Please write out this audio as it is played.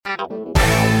Hey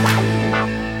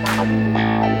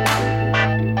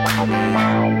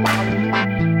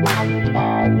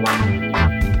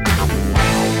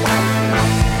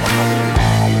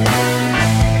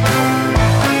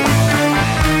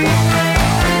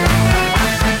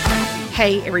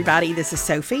everybody, this is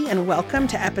Sophie and welcome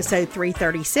to episode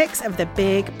 336 of the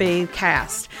Big Boo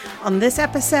Cast. On this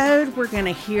episode, we're going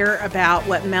to hear about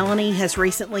what Melanie has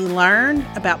recently learned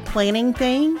about planning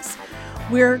things.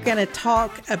 We're going to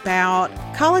talk about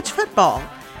college football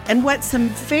and what some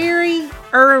very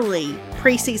early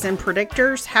preseason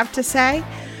predictors have to say.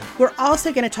 We're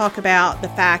also going to talk about the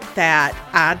fact that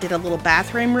I did a little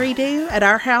bathroom redo at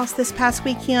our house this past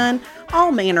weekend.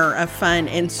 All manner of fun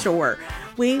in store.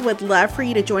 We would love for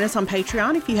you to join us on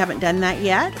Patreon if you haven't done that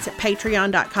yet. It's at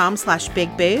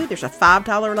patreon.com/bigboo. There's a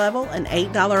 $5 level, an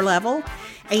 $8 level.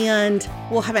 And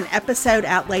we'll have an episode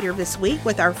out later this week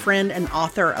with our friend and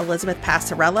author Elizabeth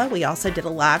Passarella. We also did a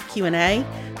live Q&A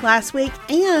last week.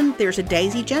 And there's a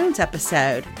Daisy Jones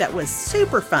episode that was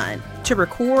super fun to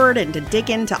record and to dig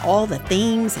into all the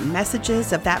themes and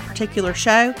messages of that particular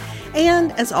show.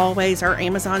 And as always, our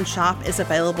Amazon shop is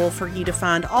available for you to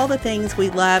find all the things we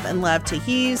love and love to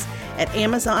use at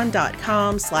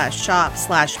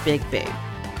amazon.com/shop/bigboo.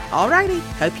 Alrighty,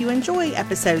 hope you enjoy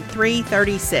episode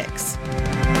 336.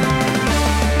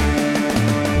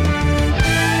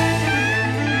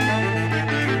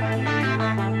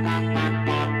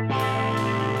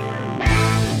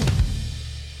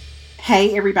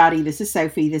 Hey everybody, this is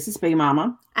Sophie. This is Big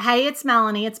Mama. Hey, it's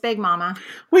Melanie. It's Big Mama.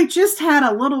 We just had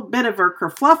a little bit of a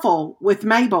kerfluffle with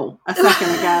Mabel a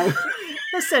second ago.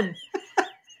 Listen,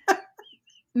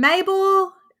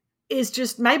 Mabel's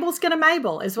going to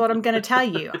Mabel is what I'm going to tell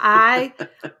you. I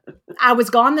was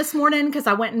gone this morning because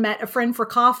I went and met a friend for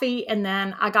coffee, and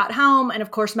then I got home, and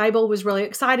of course Mabel was really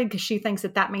excited because she thinks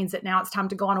that means that now it's time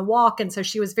to go on a walk, and so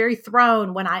she was very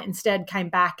thrown when I instead came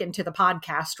back into the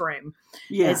podcast room.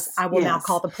 Yes, as I will now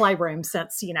call the playroom,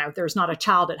 since there's not a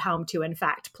child at home to in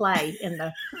fact play in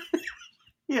the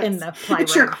in the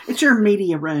playroom. It's your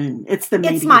media room. It's the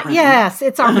media room. Yes,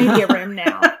 it's our media room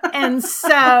now, and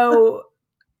so.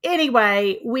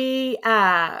 Anyway,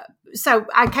 so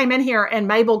I came in here and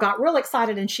Mabel got real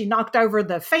excited and she knocked over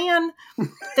the fan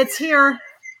that's here. It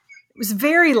was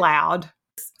very loud.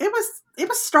 It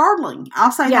was startling.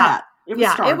 I'll say that. It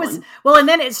was startling. It was. Well, and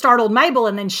then it startled Mabel,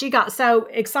 and then she got so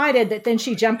excited that then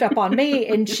she jumped up on me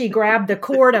and she grabbed the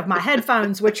cord of my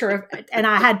headphones, and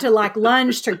I had to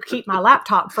lunge to keep my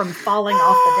laptop from falling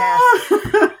off the desk.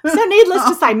 So needless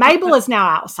to say, Mabel is now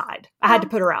outside. I had to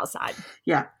put her outside.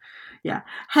 Yeah. Yeah.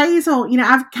 Hazel,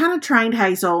 I've kind of trained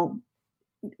Hazel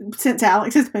since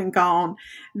Alex has been gone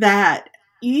that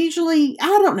usually, I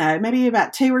don't know, maybe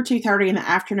about 2 or 2:30 in the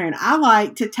afternoon, I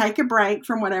like to take a break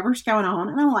from whatever's going on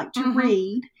and I like to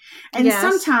read. And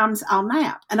sometimes I'll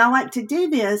nap. And I like to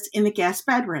do this in the guest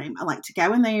bedroom. I like to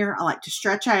go in there. I like to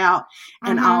stretch out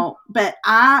and I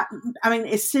mean,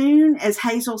 as soon as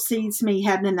Hazel sees me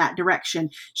heading in that direction,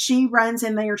 she runs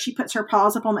in there. She puts her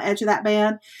paws up on the edge of that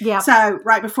bed. Yeah. So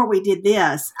right before we did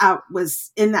this, I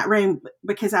was in that room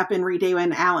because I've been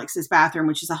redoing Alex's bathroom,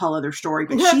 which is a whole other story,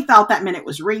 but she thought that meant it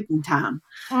was reading time.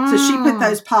 So she put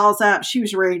those paws up. She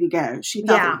was ready to go. She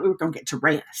thought that we were going to get to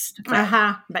rest.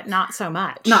 But not so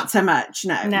much. Not so much.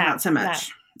 No, not so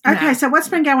much. No. Okay, so what's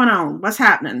been going on? What's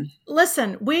happening?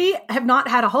 Listen, we have not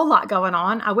had a whole lot going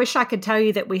on. I wish I could tell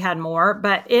you that we had more,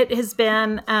 but it has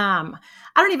been, I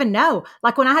don't even know.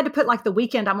 When I had to put the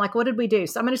weekend, I'm like, what did we do?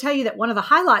 So I'm going to tell you that one of the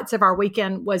highlights of our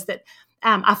weekend was that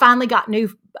I finally got new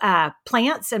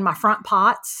plants in my front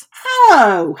pots.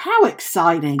 Oh, how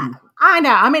exciting. I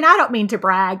know. I mean, I don't mean to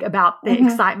brag about the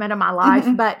excitement of my life,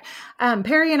 but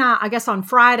Perry and I guess on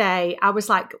Friday, I was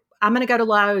like, I'm going to go to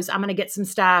Lowe's. I'm going to get some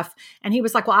stuff. And he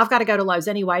was like, well, I've got to go to Lowe's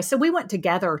anyway. So we went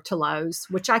together to Lowe's,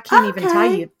 which I can't even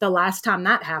tell you the last time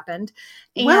that happened.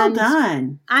 And well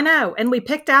done. I know. And we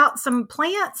picked out some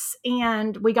plants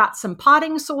and we got some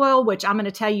potting soil, which I'm going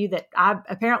to tell you that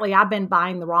I've been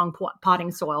buying the wrong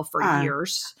potting soil for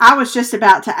years. I was just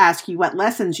about to ask you what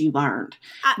lessons you learned.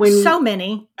 So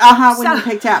many. When you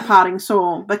picked out potting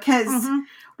soil, because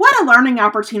what a learning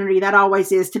opportunity that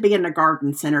always is to be in a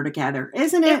garden center together,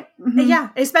 isn't it? Yeah,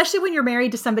 especially when you're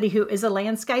married to somebody who is a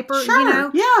landscaper,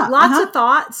 Sure. Lots of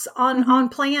thoughts on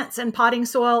plants and potting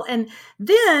soil. And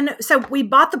then, so we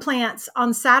bought the plants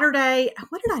on Saturday.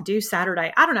 What did I do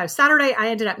Saturday? I don't know. Saturday, I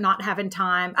ended up not having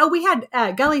time. Oh, we had,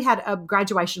 Gully had a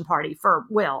graduation party for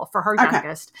her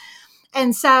youngest.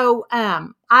 And so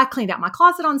I cleaned out my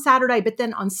closet on Saturday, but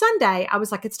then on Sunday, I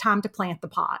was like, it's time to plant the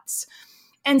pots.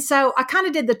 And so I kind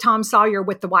of did the Tom Sawyer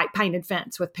with the white painted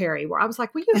fence with Perry, where I was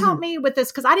like, will you help me with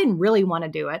this? Because I didn't really want to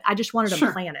do it. I just wanted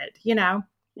to plant it,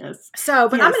 Yes. So,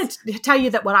 but I'm going to tell you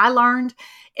that what I learned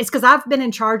is because I've been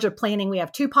in charge of planting. We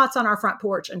have 2 pots on our front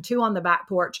porch and 2 on the back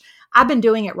porch. I've been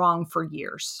doing it wrong for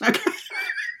years. Okay.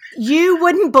 You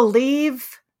wouldn't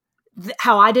believe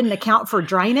how I didn't account for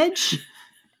drainage.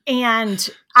 And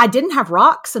I didn't have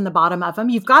rocks in the bottom of them.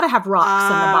 You've got to have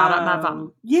rocks in the bottom of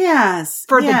them. Yes.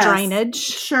 For the drainage.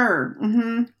 Sure.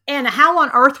 Mm-hmm. And how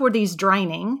on earth were these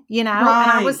draining, Right. And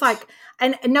I was like,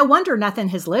 and no wonder nothing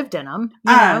has lived in them,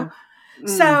 know.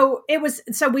 So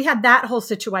so we had that whole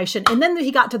situation. And then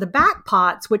he got to the back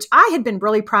pots, which I had been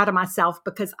really proud of myself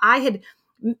because I had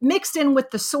mixed in with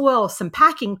the soil some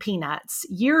packing peanuts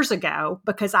years ago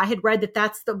because I had read that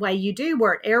that's the way you do,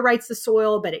 where it aerates the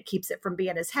soil, but it keeps it from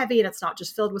being as heavy and it's not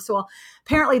just filled with soil.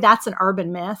 Apparently that's an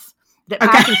urban myth that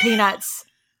packing peanuts.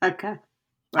 Okay.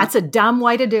 Well, that's a dumb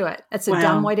way to do it. That's a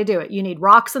dumb way to do it. You need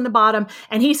rocks in the bottom.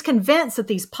 And he's convinced that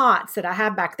these pots that I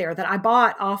have back there that I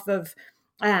bought off of,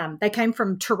 they came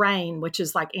from Terrain, which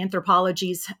is like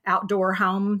Anthropologie's outdoor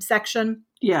home section.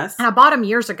 Yes. And I bought them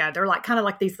years ago. They're like kind of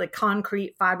like these like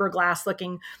concrete fiberglass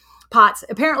looking pots.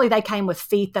 Apparently they came with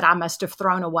feet that I must have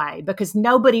thrown away because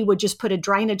nobody would just put a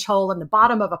drainage hole in the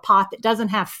bottom of a pot that doesn't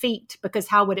have feet because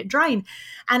how would it drain?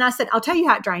 And I said, I'll tell you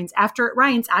how it drains. After it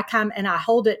rains, I come and I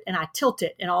hold it and I tilt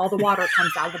it and all the water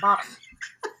comes out of the bottom.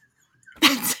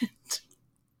 That's it.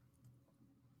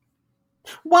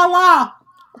 Voila.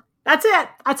 That's it.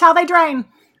 That's how they drain.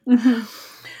 Mm-hmm.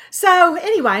 So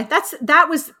anyway, that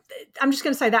was, I'm just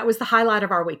going to say that was the highlight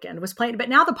of our weekend was planting, but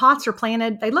now the pots are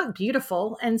planted. They look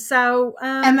beautiful. And so,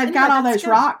 and they've got all those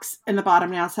rocks in the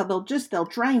bottom now. So they'll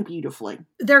drain beautifully.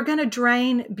 They're going to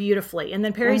drain beautifully. And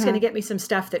then Perry's going to get me some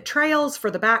stuff that trails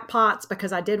for the back pots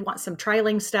because I did want some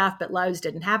trailing stuff, but Lowe's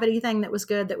didn't have anything that was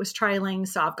good that was trailing.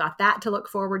 So I've got that to look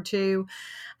forward to.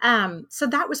 So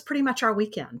that was pretty much our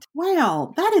weekend.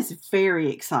 Well, that is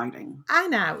very exciting. I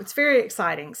know. It's very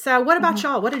exciting. So what about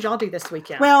y'all? What did y'all do this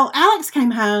weekend? Well, Alex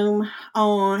came home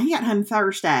he got home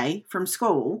Thursday from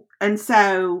school. And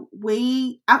so let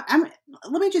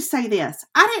me just say this.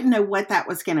 I didn't know what that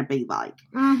was going to be like.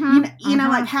 Mm-hmm. You know,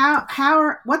 like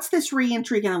what's this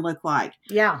reentry going to look like?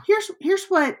 Yeah. Here's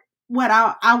what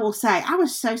I will say. I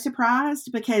was so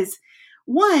surprised because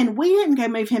one, we didn't go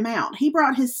move him out. He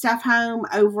brought his stuff home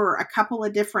over a couple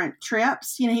of different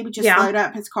trips. You know, he would just load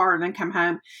up his car and then come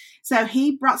home. So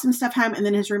he brought some stuff home, and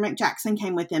then his roommate Jackson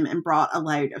came with him and brought a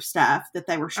load of stuff that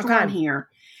they were storing here.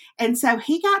 And so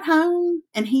he got home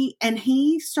and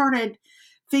he started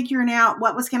figuring out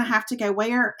what was going to have to go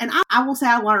where. And I will say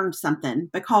I learned something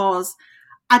because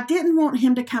I didn't want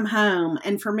him to come home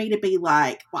and for me to be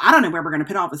like, well, I don't know where we're going to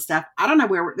put all this stuff. I don't know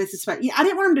where this is. I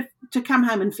didn't want him to come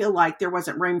home and feel like there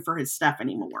wasn't room for his stuff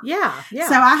anymore. Yeah. Yeah.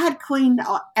 So I had cleaned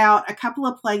out a couple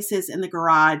of places in the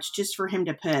garage just for him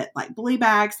to put like blue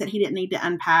bags that he didn't need to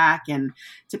unpack and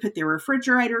to put the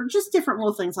refrigerator, just different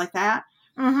little things like that.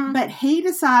 Mm-hmm. But he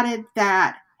decided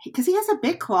that because he has a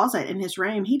big closet in his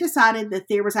room, he decided that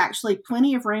there was actually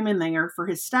plenty of room in there for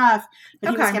his stuff, but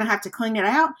he was going to have to clean it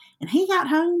out. And he got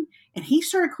home and he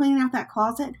started cleaning out that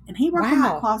closet, and he worked in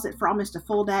that closet for almost a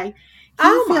full day.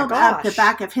 He filled up the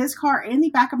back of his car and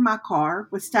the back of my car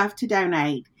with stuff to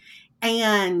donate.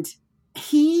 And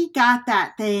he got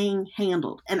that thing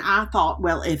handled. And I thought,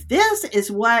 well, if this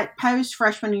is what post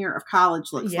freshman year of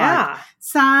college looks like,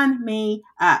 sign me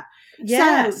up.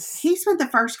 Yes. So he spent the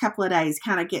first couple of days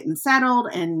kind of getting settled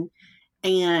and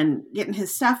getting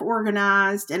his stuff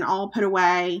organized and all put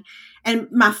away. And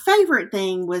my favorite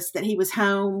thing was that he was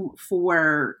home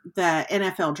for the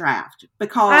NFL draft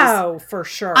because for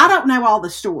sure. I don't know all the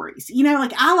stories, you know,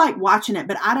 like I like watching it,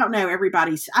 but I don't know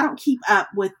I don't keep up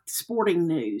with sporting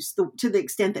news to the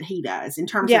extent that he does in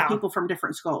terms of people from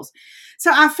different schools.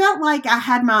 So I felt like I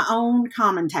had my own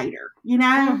commentator, you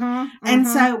know, and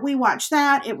so we watched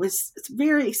that. It's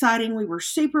very exciting. We were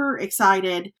super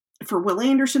excited for Will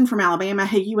Anderson from Alabama,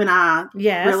 who you and I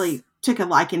really took a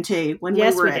liking to when we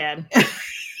were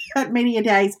at Media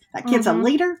Days. That kid's a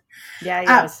leader. Yeah,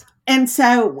 he is. And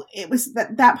so it was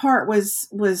that part was,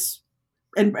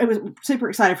 and it was super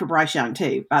excited for Bryce Young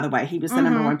too, by the way. He was the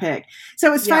number one pick. So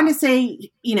it was fun to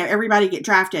see, you know, everybody get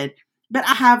drafted. But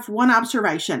I have one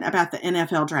observation about the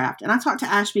NFL draft. And I talked to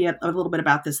Ashby a little bit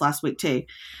about this last week too.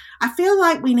 I feel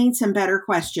like we need some better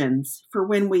questions for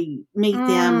when we meet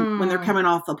them when they're coming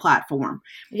off the platform.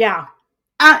 Yeah.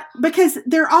 Because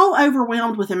they're all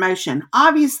overwhelmed with emotion.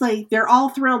 Obviously, they're all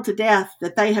thrilled to death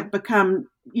that they have become,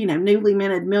 you know, newly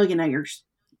minted millionaires.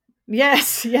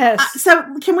 Yes, yes. So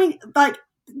can we, like,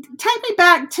 take me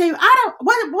back to,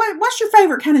 what's your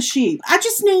favorite kind of shoe? I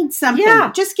just need something.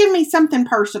 Yeah. Just give me something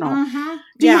personal. Mm-hmm.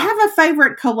 Do you have a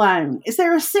favorite cologne? Is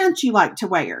there a scent you like to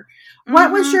wear?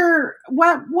 What was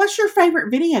what's your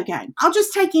favorite video game? I'll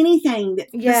just take anything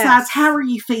besides how are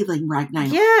you feeling right now?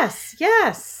 Yes.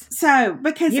 So,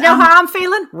 because you know how I'm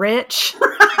feeling? Rich.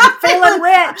 I'm feeling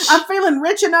rich. I'm feeling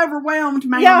rich and overwhelmed,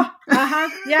 man. Yeah.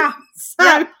 Yeah.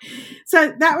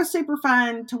 So that was super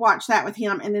fun to watch that with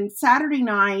him. And then Saturday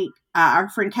night, our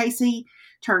friend Casey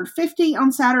turned 50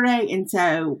 on Saturday. And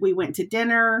so we went to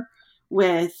dinner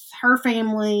with her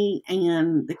family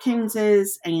and the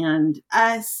Coonses and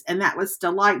us. And that was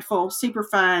delightful, super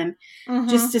fun,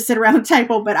 just to sit around the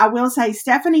table. But I will say,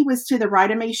 Stephanie was to the right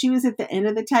of me. She was at the end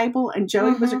of the table and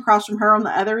Joey was across from her on the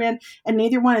other end. And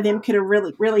neither one of them could have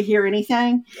really hear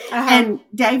anything. And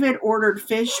David ordered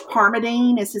fish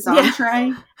parmesan as his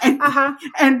entree.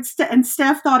 And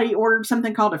Steph thought he ordered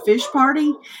something called a fish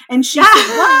party. And she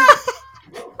said, what?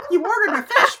 You ordered a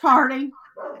fish party?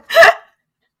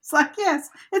 It's like, yes,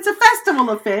 it's a festival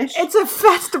of fish. It's a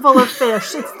festival of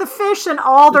fish. It's the fish in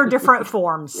all their different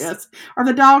forms. Yes. Are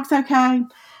the dogs okay?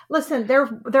 Listen, they're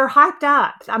hyped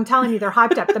up. I'm telling you, they're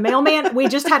hyped up. The mailman, we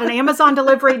just had an Amazon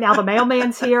delivery. Now the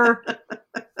mailman's here.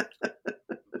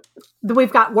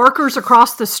 We've got workers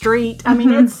across the street. I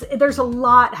mean, there's a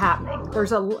lot happening.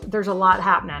 There's a lot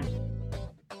happening.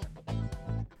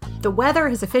 The weather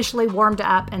has officially warmed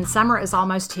up and summer is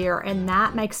almost here, and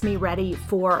that makes me ready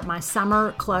for my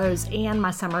summer clothes and my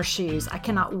summer shoes. I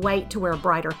cannot wait to wear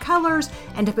brighter colors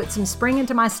and to put some spring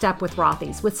into my step with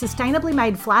Rothy's. With sustainably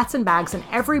made flats and bags in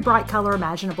every bright color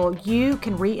imaginable, you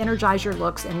can re-energize your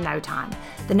looks in no time.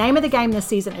 The name of the game this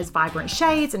season is vibrant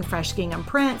shades and fresh gingham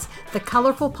prints. The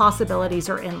colorful possibilities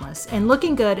are endless, and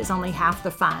looking good is only half the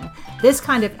fun. This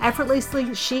kind of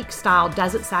effortlessly chic style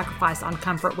doesn't sacrifice on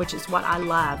comfort, which is what I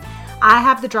love. I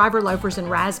have the driver loafers in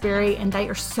raspberry, and they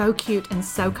are so cute and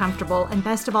so comfortable. And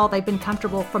best of all, they've been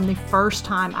comfortable from the first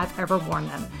time I've ever worn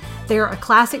them. They're a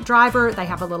classic driver. They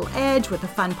have a little edge with a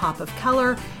fun pop of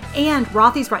color. And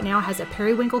Rothy's right now has a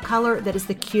periwinkle color that is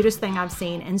the cutest thing I've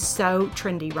seen and so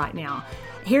trendy right now.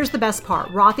 Here's the best part.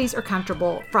 Rothy's are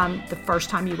comfortable from the first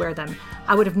time you wear them.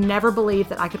 I would have never believed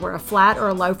that I could wear a flat or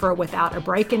a loafer without a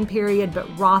break-in period, but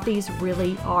Rothy's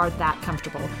really are that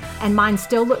comfortable. And mine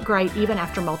still look great even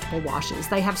after multiple washes.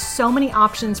 They have so many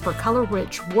options for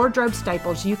color-rich wardrobe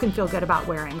staples you can feel good about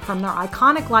wearing, from their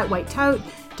iconic lightweight tote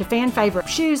to fan favorite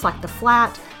shoes like the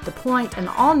flat, the point, and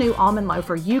the all-new almond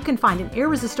loafer. You can find an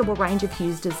irresistible range of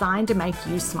hues designed to make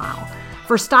you smile.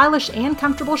 For stylish and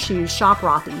comfortable shoes, shop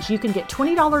Rothy's. You can get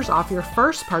 $20 off your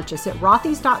first purchase at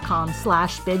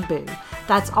rothys.com/bigboo.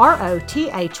 That's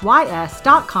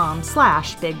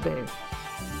ROTHYS.com/bigboo.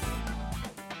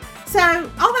 So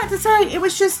all that to say, it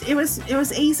was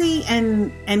easy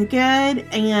and good,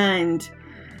 and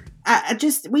I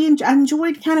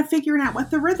enjoyed kind of figuring out what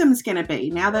the rhythm's going to be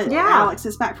now that Alex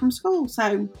is back from school.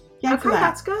 So okay,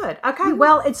 that's good. Okay,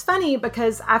 well, it's funny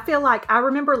because I feel like I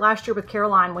remember last year with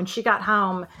Caroline when she got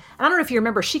home, and I don't know if you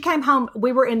remember, she came home,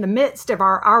 we were in the midst of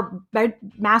our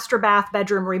master bath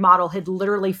bedroom remodel had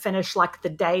literally finished like the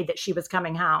day that she was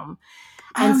coming home.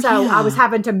 And I was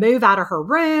having to move out of her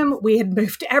room. We had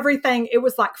moved everything. It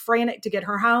was like frantic to get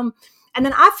her home. And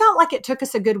then I felt like it took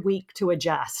us a good week to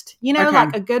adjust,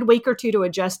 like a good week or two to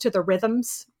adjust to the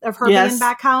rhythms of her being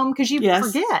back home. Cause you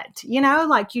forget,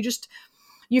 like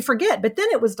you forget, but then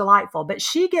it was delightful. But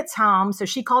she gets home. So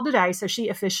she called today. So she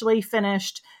officially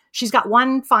finished. She's got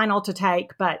one final to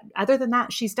take, but other than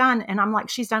that, she's done. And I'm like,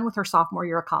 she's done with her sophomore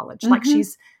year of college. Like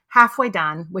she's halfway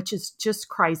done, which is just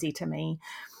crazy to me.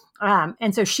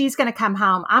 And so she's going to come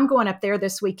home. I'm going up there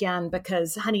this weekend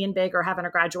because Honey and Big are having a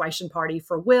graduation party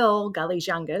for Will, Gully's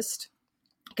youngest,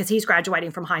 because he's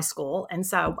graduating from high school. And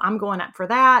so I'm going up for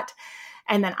that.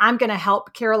 And then I'm going to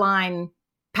help Caroline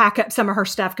pack up some of her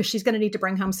stuff because she's going to need to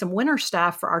bring home some winter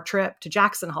stuff for our trip to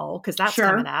Jackson Hole because that's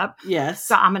coming up. Yes.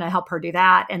 So I'm going to help her do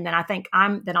that. And then I think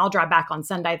then I'll drive back on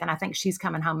Sunday. Then I think she's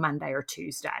coming home Monday or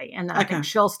Tuesday. And then I think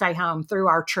she'll stay home through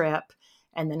our trip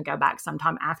and then go back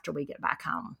sometime after we get back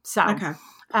home. So,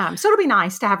 so it'll be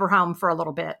nice to have her home for a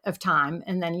little bit of time.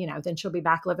 And then, then she'll be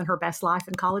back living her best life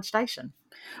in College Station.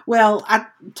 Well, I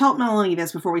told Melanie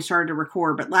this before we started to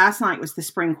record, but last night was the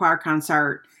spring choir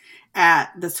concert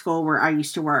at the school where I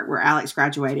used to work, where Alex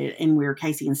graduated and where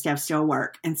Casey and Steph still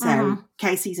work. And so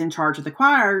Casey's in charge of the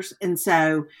choirs. And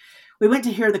so we went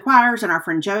to hear the choirs, and our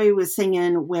friend Joey was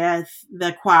singing with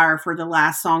the choir for the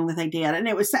last song that they did. And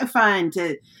it was so fun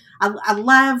I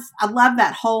love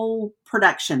that whole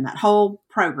production, that whole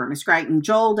program is great. And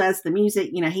Joel does the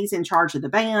music, he's in charge of the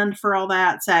band for all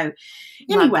that. So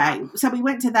anyway, so we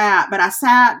went to that, but I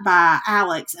sat by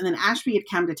Alex, and then Ashby had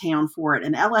come to town for it,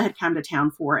 and Ella had come to town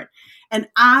for it. And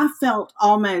I felt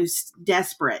almost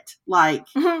desperate, like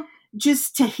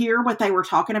just to hear what they were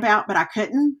talking about, but I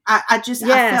couldn't. I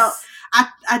felt,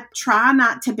 I try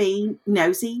not to be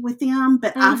nosy with them,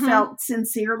 but I felt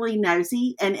sincerely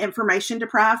nosy and information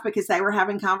deprived because they were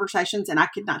having conversations and I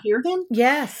could not hear them.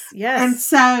 Yes. And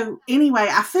so anyway,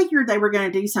 I figured they were going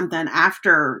to do something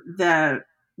after the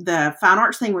fine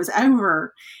arts thing was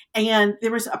over. And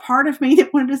there was a part of me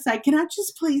that wanted to say, can I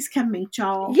just please come meet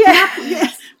y'all? Yeah.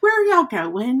 Where are y'all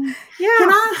going? Yeah.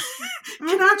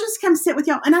 Can I just come sit with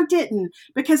y'all? And I didn't,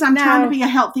 because I'm trying to be a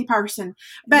healthy person.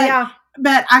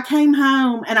 But I came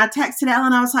home and I texted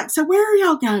Ellen. I was like, so where are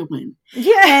y'all going?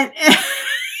 Yeah.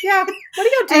 Yeah. What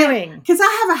are y'all doing? Because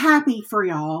I have a happy for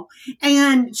y'all.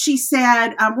 And she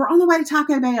said, we're on the way to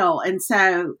Taco Bell. And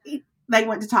so they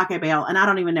went to Taco Bell, and I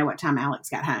don't even know what time Alex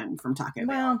got home from Taco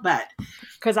Bell. But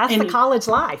because that's the college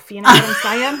life, you know what I'm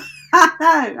saying?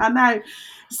 I know.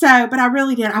 So, but I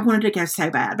really did. I wanted to go so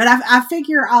bad. But I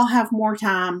figure I'll have more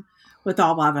time with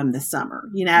all of them this summer,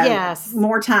 Yes.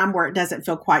 More time where it doesn't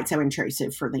feel quite so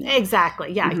intrusive for them.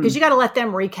 Exactly. Yeah. Because you got to let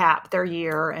them recap their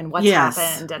year and what's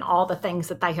happened and all the things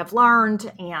that they have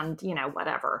learned and,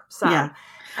 whatever. So yeah.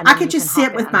 I could just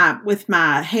sit with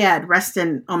my head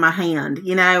resting on my hand,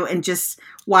 and just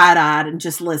wide-eyed and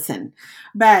just listen.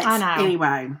 But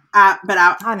anyway, I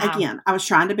was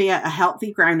trying to be a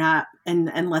healthy grown-up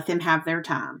and let them have their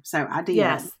time. So I did.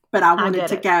 Yes. But I wanted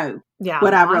to go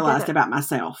what I realized about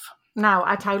myself. No,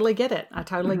 I totally get it.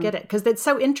 Get it. Because it's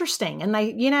so interesting. And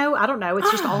they, I don't know,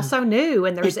 it's just all so new.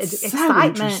 And there's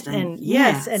excitement and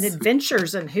and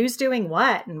adventures and who's doing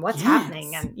what and what's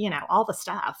happening and, all the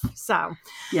stuff. So,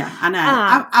 yeah, I know.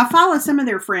 I follow some of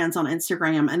their friends on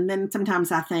Instagram, and then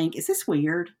sometimes I think, is this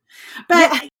weird?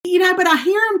 But, but I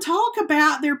hear them talk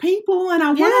about their people, and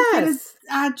I want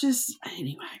to,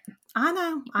 anyway. I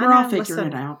know. We're all figuring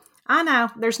it out. I know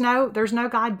there's no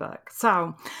guidebook.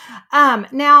 So,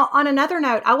 now on another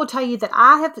note, I will tell you that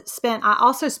I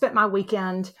also spent my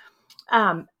weekend,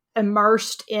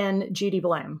 immersed in Judy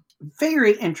Blume.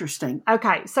 Very interesting.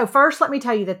 Okay. So first, let me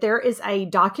tell you that there is a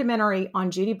documentary on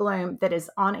Judy Blume that is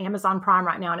on Amazon Prime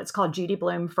right now, and it's called Judy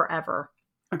Blume Forever.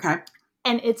 Okay.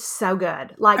 And it's so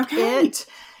good.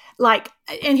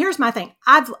 And here's my thing.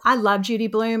 I love Judy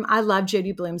Blume. I love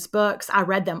Judy Blume's books. I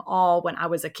read them all when I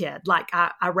was a kid.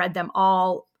 I read them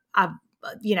all.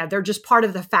 They're just part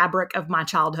of the fabric of my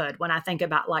childhood. When I think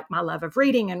about my love of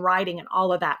reading and writing and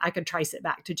all of that, I could trace it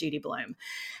back to Judy Blume.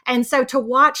 And so to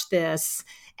watch this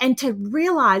and to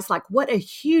realize what a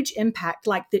huge impact,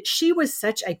 that she was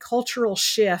such a cultural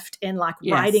shift in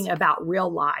writing about real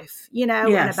life, and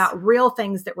about real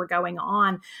things that were going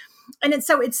on. And it's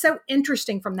so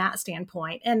interesting from that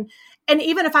standpoint. And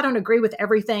even if I don't agree with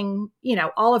everything,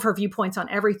 all of her viewpoints on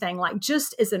everything,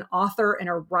 just as an author and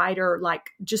a writer,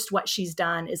 just what she's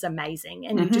done is amazing.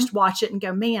 And you just watch it and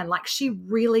go, man, she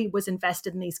really was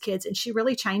invested in these kids and she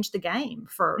really changed the game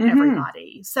for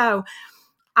everybody. So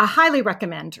I highly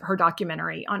recommend her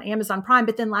documentary on Amazon Prime.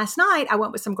 But then last night I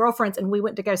went with some girlfriends and we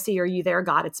went to go see Are You There,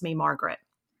 God? It's Me, Margaret.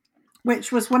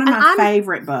 Which was one of my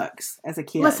favorite books as a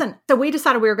kid. Listen, so we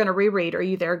decided we were going to reread Are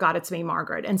You There, God? It's Me,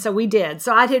 Margaret. And so we did.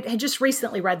 So I had just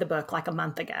recently read the book a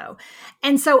month ago.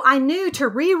 And so I knew to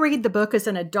reread the book as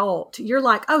an adult, you're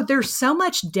like, oh, there's so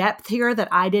much depth here that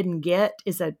I didn't get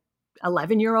as a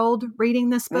 11-year-old reading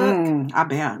this book. I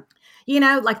bet.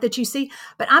 That you see.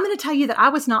 But I'm going to tell you that I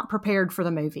was not prepared for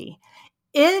the movie.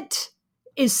 It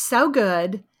is so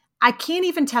good. I can't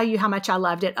even tell you how much I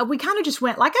loved it. We kind of just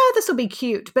went oh, this will be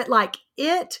cute. But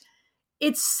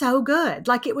it's so good.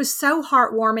 It was so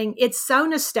heartwarming. It's so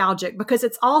nostalgic because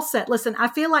it's all set. Listen, I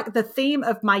feel like the theme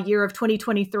of my year of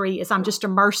 2023 is I'm just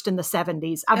immersed in the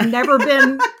 70s. I've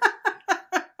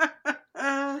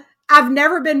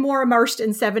never been more immersed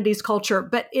in 70s culture,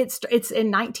 but it's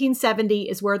in 1970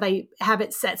 is where they have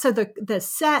it set. So the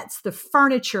sets, the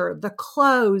furniture, the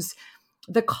clothes,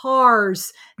 the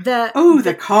cars, the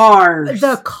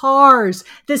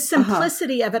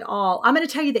simplicity of it all. I'm going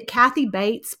to tell you that Kathy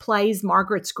Bates plays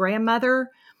Margaret's grandmother,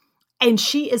 and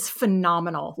she is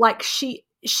phenomenal. She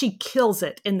kills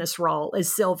it in this role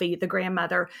as Sylvie, the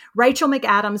grandmother. Rachel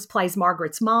McAdams plays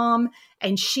Margaret's mom,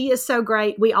 and she is so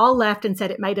great. We all left and said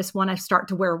it made us want to start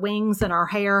to wear wings in our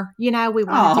hair. We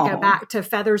wanted to go back to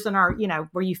feathers in our,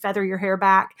 where you feather your hair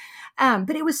back.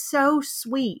 But it was so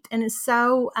sweet, and it's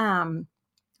so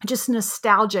just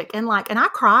nostalgic. And I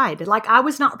cried. I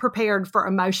was not prepared for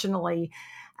emotionally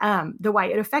the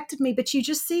way it affected me. But you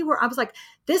just see where I was like,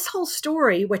 this whole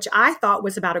story, which I thought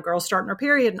was about a girl starting her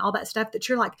period and all that stuff, that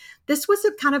you're like, this was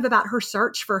kind of about her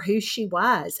search for who she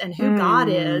was and who God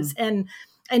is, and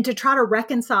to try to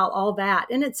reconcile all that.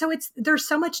 And there's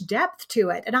so much depth to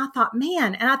it. And I thought,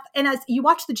 man, and as you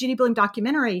watch the Judy Blume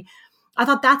documentary, I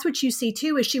thought that's what you see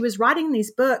too, is she was writing these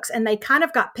books and they kind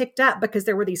of got picked up because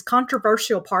there were these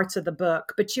controversial parts of the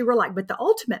book, but you were like, but the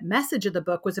ultimate message of the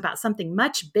book was about something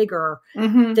much bigger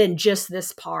than just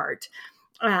this part.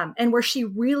 And where she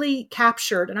really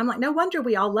captured, and I'm like, no wonder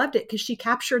we all loved it, because she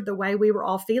captured the way we were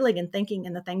all feeling and thinking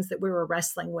and the things that we were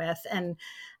wrestling with. And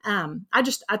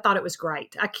I thought it was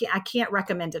great. I can't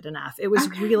recommend it enough. It was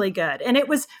really good. And it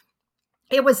was,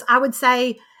 I would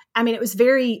say, I mean, it was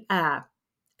very,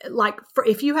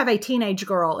 if you have a teenage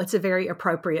girl, it's a very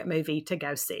appropriate movie to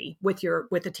go see with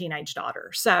a teenage daughter.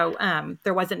 So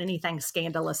there wasn't anything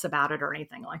scandalous about it or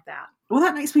anything like that. Well,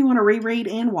 that makes me want to reread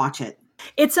and watch it.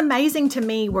 It's amazing to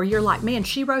me where you're like, man,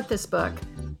 she wrote this book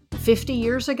 50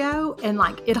 years ago and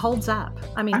like it holds up.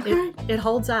 I mean, it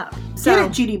holds up. So get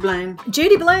it, Judy Blume.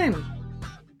 Judy Blume.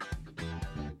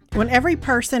 When every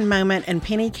person, moment, and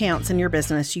penny counts in your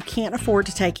business, you can't afford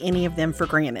to take any of them for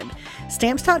granted.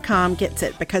 Stamps.com gets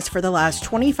it, because for the last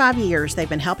 25 years, they've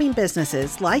been helping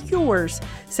businesses like yours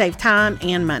save time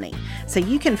and money. So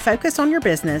you can focus on your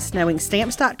business knowing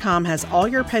Stamps.com has all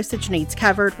your postage needs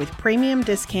covered with premium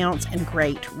discounts and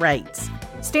great rates.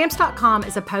 Stamps.com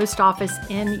is a post office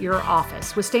in your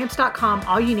office. With Stamps.com,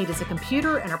 all you need is a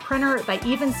computer and a printer. They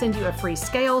even send you a free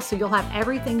scale, so you'll have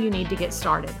everything you need to get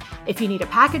started. If you need a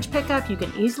package pickup, you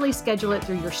can easily schedule it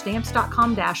through your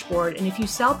Stamps.com dashboard. And if you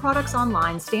sell products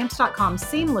online, Stamps.com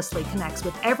seamlessly connects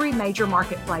with every major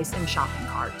marketplace and shopping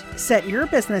cart. Set your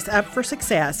business up for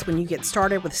success when you get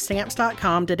started with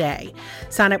Stamps.com today.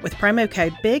 Sign up with promo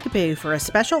code BIGBOO for a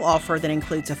special offer that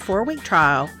includes a 4-week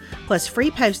trial, plus free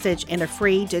postage and a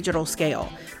free digital scale.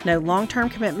 No long-term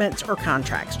commitments or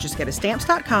contracts. Just go to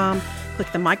Stamps.com, click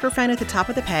the microphone at the top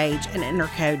of the page, and enter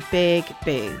code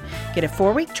BIGBOO. Get a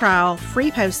 4-week trial,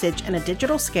 free postage, and a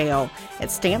digital scale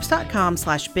at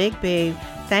Stamps.com/BIGBOO.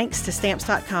 Thanks to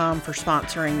Stamps.com for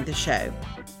sponsoring the show.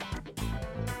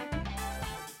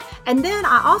 And then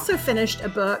I also finished a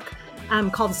book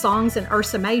called Songs in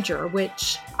Ursa Major,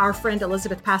 which our friend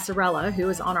Elizabeth Passarella, who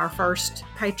is on our first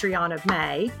Patreon of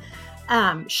May,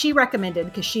 she recommended,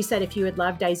 because she said if you would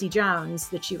love Daisy Jones,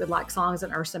 that you would like Songs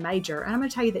in Ursa Major. And I'm going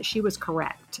to tell you that she was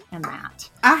correct in that.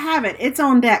 I have it. It's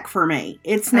on deck for me.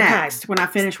 It's next when I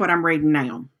finish what I'm reading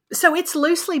now. So it's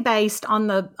loosely based on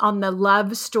the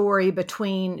love story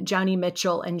between Joni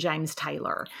Mitchell and James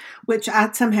Taylor. Which I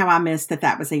missed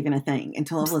that was even a thing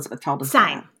until Elizabeth told us.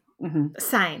 Same.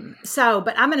 Same. So,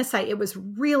 but I'm going to say it was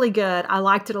really good. I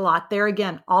liked it a lot. There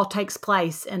again, all takes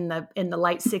place in the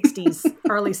late 60s,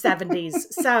 early 70s.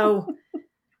 So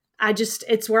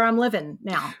it's where I'm living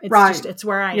now. It's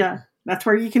where I am. Yeah. That's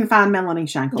where you can find Melanie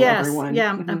Shankle, everyone.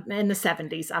 Yeah, I'm in the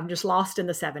 70s. I'm just lost in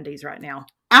the 70s right now.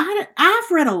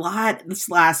 I've read a lot this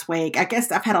last week. I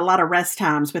guess I've had a lot of rest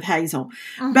times with Hazel.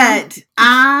 But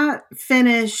I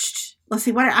finished, let's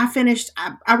see, what I finished.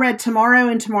 I read Tomorrow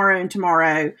and Tomorrow and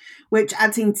Tomorrow, which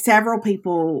I've seen several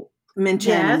people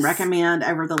mention and recommend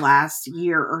over the last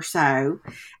year or so.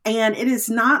 And it is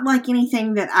not like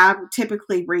anything that I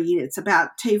typically read. It's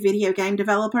about 2 video game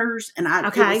developers. And I'm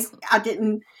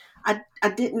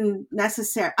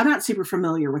not super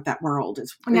familiar with that world.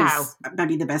 Is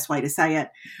maybe the best way to say it.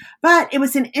 But it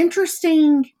was an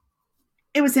interesting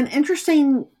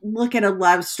look at a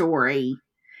love story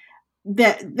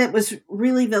that was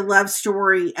really the love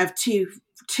story of two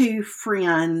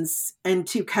friends and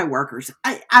 2 coworkers.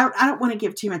 I don't want to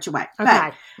give too much away,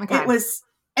 but it was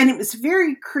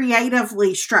very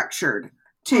creatively structured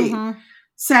too.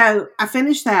 So I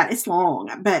finished that. It's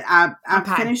long, but I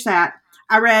finished that.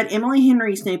 I read Emily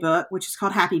Henry's new book, which is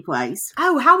called Happy Place.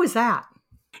 Oh, how was that?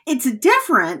 It's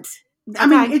different. I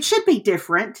mean, it should be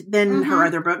different than her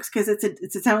other books because it's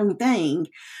its own thing,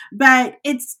 but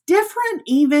it's different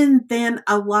even than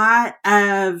a lot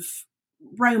of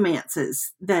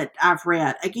romances that I've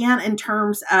read. Again, in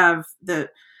terms of the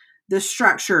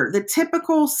structure, the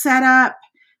typical setup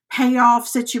payoff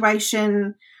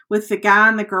situation with the guy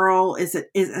and the girl is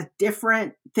a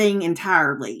different thing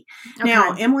entirely.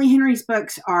 Now, Emily Henry's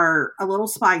books are a little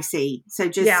spicy, so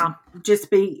just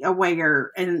be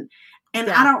aware. And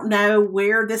I don't know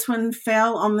where this one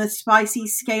fell on the spicy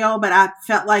scale, but I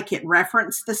felt like it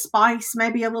referenced the spice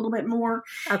maybe a little bit more.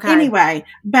 Anyway,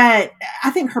 but I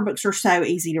think her books are so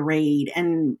easy to read,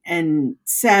 and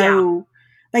so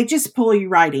they just pull you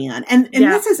right in. And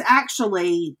this is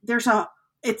actually, there's a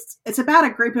it's about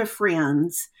a group of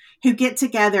friends who get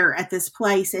together at this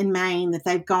place in Maine that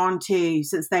they've gone to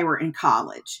since they were in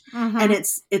college. And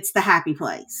it's the happy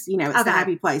place. It's the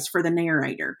happy place for the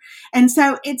narrator. And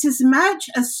so it's as much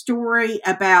a story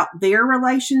about their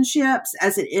relationships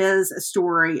as it is a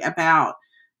story about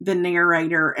the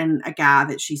narrator and a guy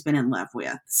that she's been in love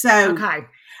with. So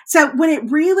when it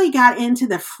really got into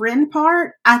the friend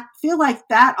part, I feel like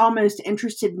that almost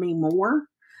interested me more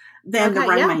than the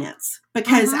romance,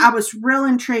 because I was real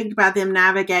intrigued by them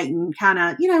navigating kind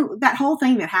of, that whole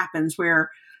thing that happens where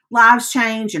lives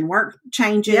change and work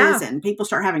changes and people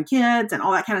start having kids and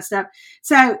all that kind of stuff.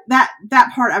 So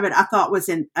that part of it I thought was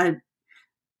an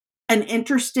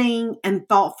interesting and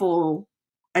thoughtful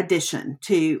addition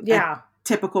to a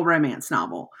typical romance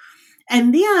novel.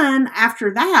 And then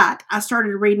after that, I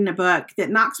started reading a book that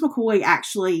Knox McCoy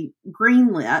actually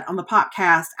greenlit on the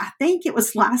podcast. I think it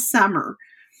was last summer.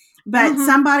 But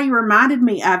somebody reminded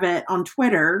me of it on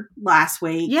Twitter last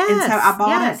week. Yes, and so I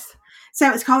bought it.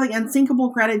 So it's called The Unsinkable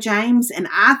Greta James. And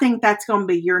I think that's going to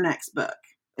be your next book.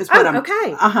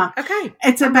 Okay. Okay.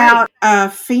 It's about a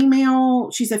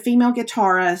female. She's a female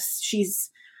guitarist.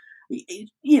 She's,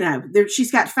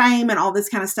 she's got fame and all this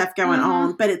kind of stuff going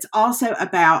on. But it's also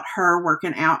about her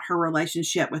working out her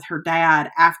relationship with her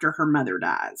dad after her mother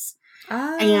dies.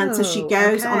 Oh, and so she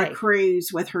goes on a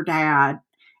cruise with her dad.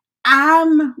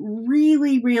 I'm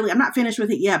really, I'm not finished with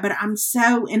it yet, but I'm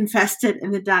so invested in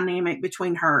the dynamic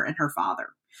between her and her father.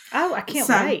 Oh, I can't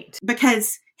wait.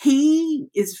 Because he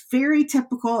is very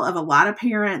typical of a lot of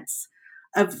parents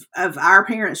of our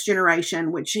parents'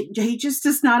 generation, which he just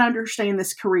does not understand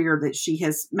this career that she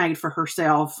has made for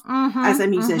herself as a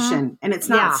musician. And it's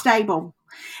not stable.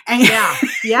 And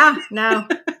no.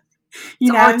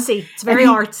 It's artsy. It's very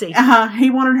artsy. He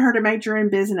wanted her to major in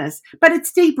business, but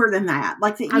it's deeper than that.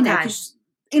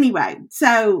 Anyway,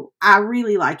 so I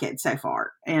really like it so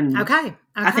far. And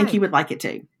I think you would like it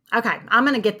too. Okay. I'm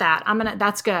going to get that.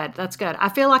 That's good. That's good. I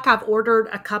feel like I've ordered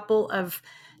a couple of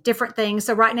different things.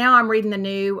 So right now I'm reading the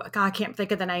new, I can't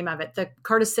think of the name of it, the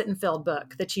Curtis Sittenfeld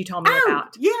book that you told me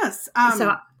about. Yes.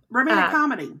 Romantic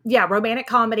comedy. Yeah, romantic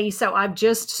comedy. So I've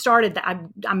just started that.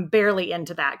 I'm barely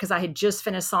into that because I had just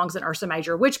finished Songs in Ursa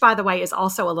Major, which, by the way, is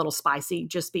also a little spicy,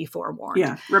 just be forewarned.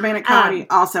 Yeah, romantic comedy,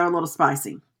 also a little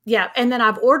spicy. Yeah, and then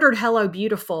I've ordered Hello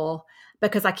Beautiful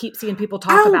because I keep seeing people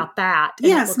talk about that. And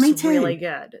yes, it looks me too. Really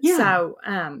good. Yeah.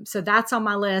 So that's on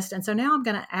my list. And so now I'm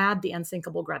going to add The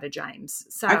Unsinkable Greta James.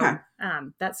 So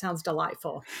that sounds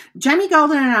delightful. Jamie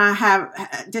Golden and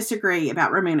I disagree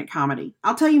about romantic comedy.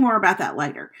 I'll tell you more about that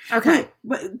later. Okay.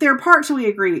 But there are parts we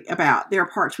agree about. There are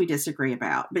parts we disagree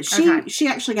about. But she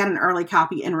actually got an early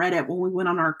copy and read it when we went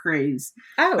on our cruise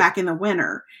back in the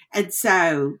winter. And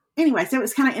so anyway, so it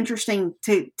was kind of interesting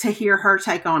to hear her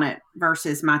take on it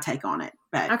versus my take on it.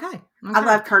 But I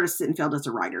love Curtis Sittenfeld as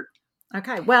a writer.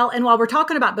 Okay. Well, and while we're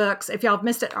talking about books, if y'all have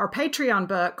missed it, our Patreon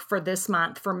book for this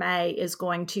month, for May, is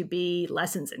going to be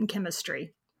Lessons in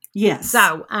Chemistry. Yes.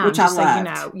 So, which I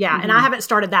love. and I haven't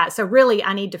started that. So really,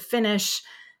 I need to finish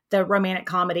the romantic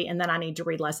comedy, and then I need to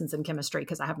read Lessons in Chemistry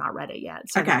because I have not read it yet.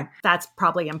 So that's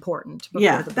probably important.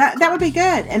 Yeah, that would be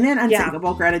good. And then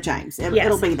Unsinkable Greta James.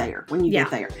 It'll be there when you get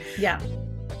there. Yeah.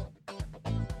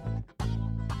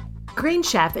 Green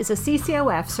Chef is a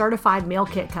CCOF certified meal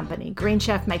kit company. Green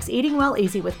Chef makes eating well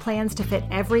easy with plans to fit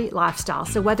every lifestyle.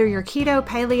 So whether you're keto,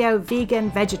 paleo,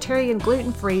 vegan, vegetarian,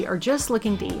 gluten-free, or just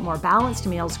looking to eat more balanced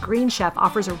meals, Green Chef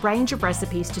offers a range of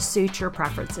recipes to suit your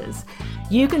preferences.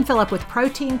 You can fill up with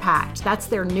Protein Packed. That's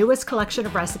their newest collection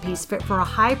of recipes fit for a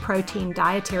high-protein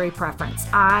dietary preference.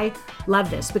 I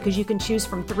love this because you can choose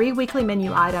from 3 weekly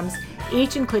menu items,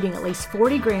 each including at least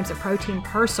 40 grams of protein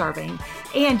per serving,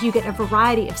 and you get a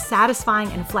variety of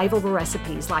satisfying and flavorful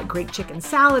recipes like Greek chicken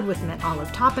salad with mint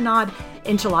olive tapenade,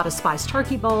 enchilada spiced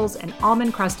turkey bowls, and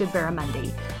almond crusted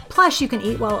barramundi. Plus, you can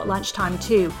eat well at lunchtime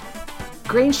too.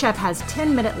 Green Chef has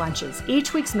 10-minute lunches.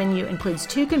 Each week's menu includes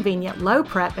 2 convenient,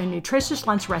 low-prep, and nutritious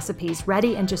lunch recipes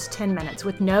ready in just 10 minutes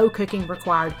with no cooking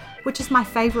required, which is my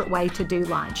favorite way to do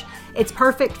lunch. It's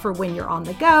perfect for when you're on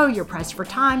the go, you're pressed for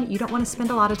time, you don't want to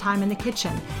spend a lot of time in the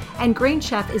kitchen. And Green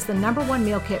Chef is the #1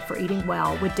 meal kit for eating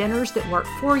well, with dinners that work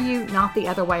for you, not the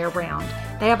other way around.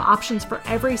 They have options for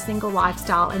every single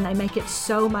lifestyle, and they make it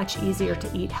so much easier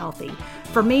to eat healthy.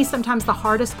 For me, sometimes the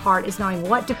hardest part is knowing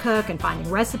what to cook and finding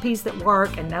recipes that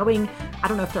work and knowing, I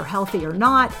don't know if they're healthy or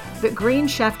not, but Green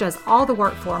Chef does all the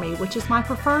work for me, which is my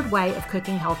preferred way of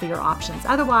cooking healthier options.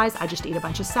 Otherwise, I just eat a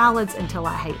bunch of salads until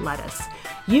I hate lettuce.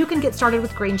 You can get started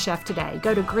with Green Chef today.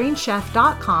 Go to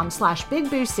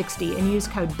greenchef.com/BigBoo60 and use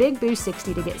code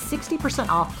BigBoo60 to get 60%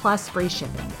 off plus free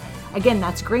shipping. Again,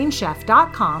 that's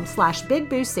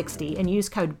greenchef.com/BigBoo60 and use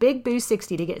code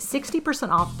BigBoo60 to get 60%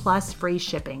 off plus free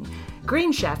shipping.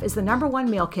 Green Chef is the #1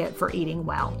 meal kit for eating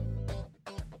well.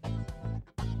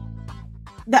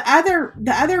 The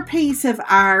other piece of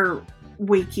our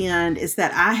weekend is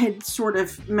that I had sort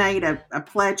of made a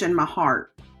pledge in my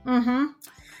heart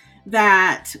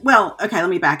that, well, okay, let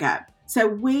me back up. So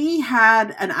we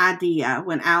had an idea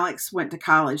when Alex went to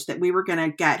college that we were going to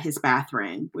get his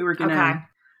bathroom. We were going to,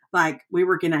 we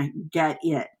were going to get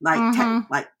it. Like,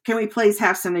 can we please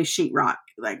have some new sheetrock?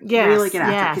 Like, really get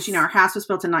after it. Because, our house was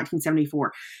built in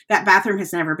 1974. That bathroom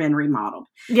has never been remodeled.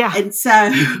 Yeah. And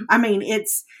so, I mean,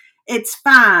 it's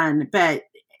fine, but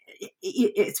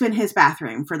it's been his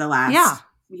bathroom for the last,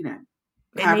 it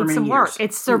needs some work.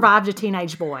 It's survived a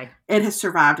teenage boy. It has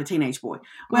survived a teenage boy.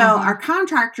 Well, our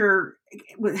contractor,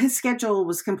 his schedule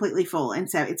was completely full. And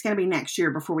so it's going to be next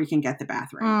year before we can get the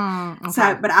bathroom.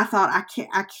 So, but I thought I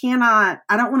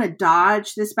don't want to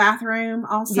dodge this bathroom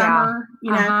all summer.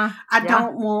 I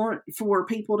don't want for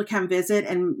people to come visit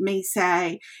and me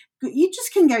say, you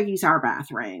just can go use our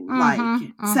bathroom.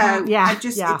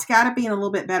 It's got to be in a little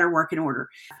bit better working order.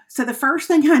 So the first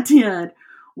thing I did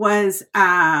was,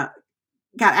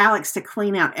 got Alex to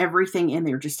clean out everything in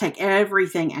there. Just take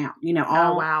everything out,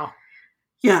 all. Oh, wow.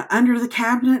 Yeah. Under the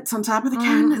cabinets, on top of the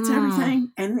cabinets,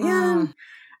 everything. And then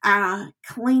I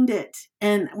cleaned it.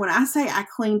 And when I say I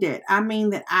cleaned it, I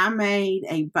mean that I made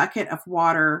a bucket of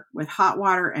water with hot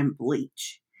water and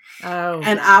bleach. Oh.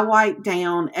 And I wiped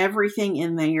down everything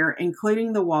in there,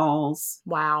 including the walls.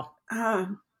 Wow.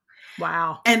 Oh.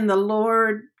 Wow. And the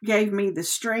Lord gave me the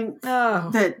strength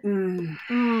that,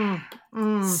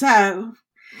 So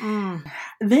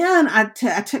then I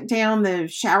took down the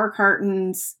shower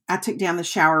curtains. I took down the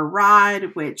shower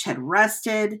rod, which had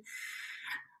rusted.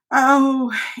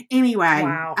 Oh, anyway,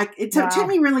 it took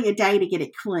me really a day to get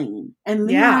it clean. And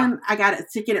then I got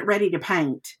it to get it ready to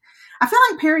paint. I feel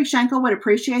like Perry Schenkel would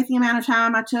appreciate the amount of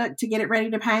time I took to get it ready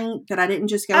to paint, that I didn't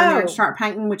just go in there and start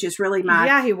painting, which is really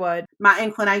he would. My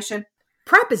inclination.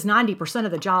 Prep is 90%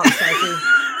 of the job, Sophie.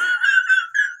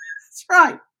 That's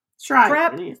right. That's right.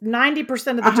 Prep,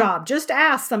 90% of the job. Just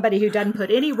ask somebody who doesn't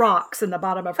put any rocks in the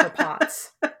bottom of her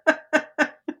pots.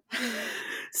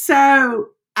 So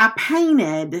I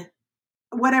painted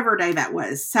whatever day that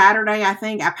was. Saturday, I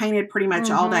think. I painted pretty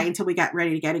much all day until we got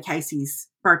ready to go to Casey's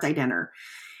birthday dinner.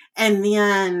 And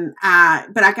then, I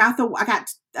got a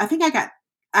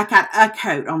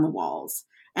coat on the walls,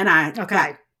 and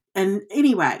and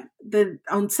anyway,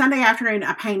 on Sunday afternoon,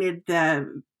 I painted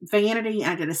the vanity.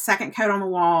 I did a second coat on the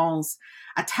walls.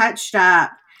 I touched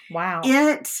up. Wow.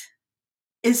 It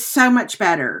is so much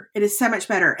better. It is so much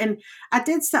better. And I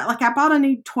did stuff like I bought a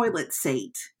new toilet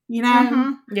seat,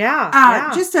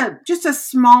 Yeah. Just a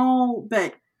small,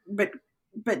 but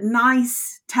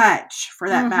nice touch for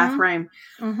that bathroom.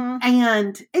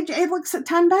 And it looks a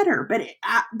ton better. But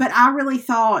I really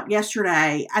thought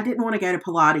yesterday, I didn't want to go to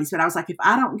Pilates, but I was like, if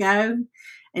I don't go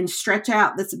and stretch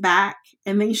out this back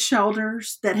and these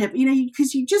shoulders that have,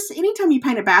 because anytime you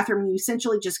paint a bathroom, you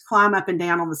essentially just climb up and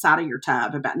down on the side of your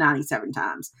tub about 97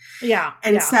 times. Yeah.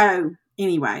 And so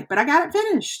anyway, but I got it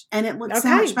finished and it looks so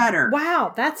much better.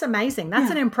 Wow. That's amazing.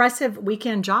 That's an impressive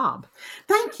weekend job.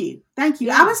 Thank you.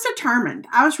 Yeah. I was determined.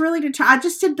 I was really determined. I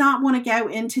just did not want to go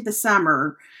into the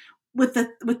summer with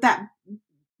that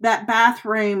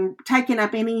bathroom taking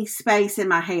up any space in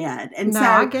my head. And so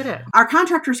I get it. Our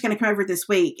contractor is going to come over this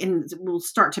week and we'll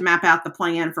start to map out the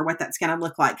plan for what that's going to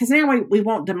look like. Because now we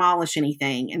won't demolish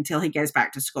anything until he goes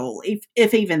back to school.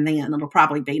 If even then, it'll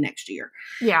probably be next year.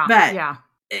 Yeah.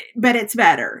 But it's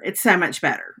better. It's so much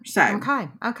better. So okay.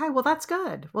 Well, that's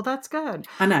good.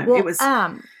 I know it was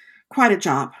quite a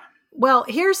job. Well,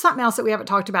 here's something else that we haven't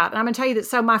talked about, and I'm going to tell you that.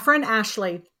 So my friend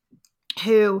Ashley,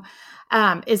 who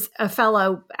is a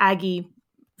fellow Aggie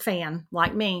fan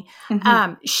like me,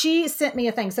 she sent me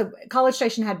a thing. So College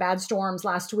Station had bad storms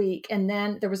last week, and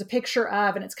then there was a picture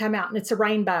of, and it's come out, and it's a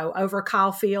rainbow over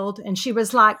Kyle Field, and she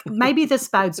was like, maybe this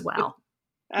bodes well.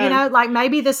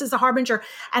 Maybe this is a harbinger.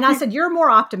 And I said, you're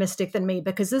more optimistic than me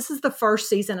because this is the first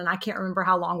season, and I can't remember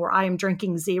how long, where I am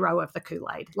drinking zero of the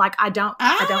Kool-Aid. Like I don't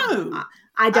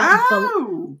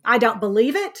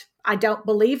believe it. I don't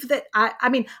believe that.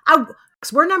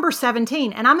 We're number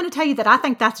 17, and I'm going to tell you that I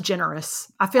think that's generous.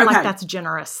 I feel like that's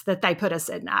generous that they put us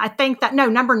in. I think that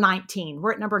number 19.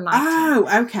 We're at number 19.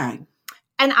 Oh, okay.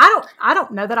 And I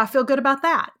don't know that I feel good about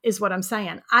that, is what I'm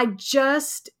saying. I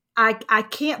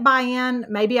can't buy in.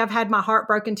 Maybe I've had my heart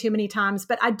broken too many times,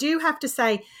 but I do have to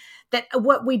say that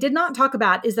what we did not talk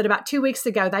about is that about 2 weeks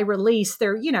ago, they released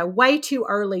their, way too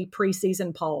early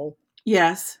preseason poll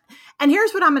Yes. And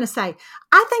here's what I'm going to say.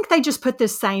 I think they just put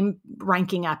this same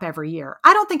ranking up every year.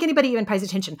 I don't think anybody even pays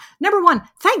attention. Number one,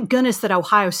 thank goodness that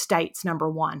Ohio State's number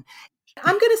one.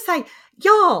 I'm going to say,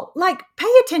 y'all, like,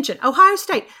 pay attention. Ohio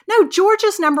State. No,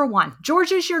 Georgia's number one.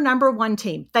 Georgia's your number one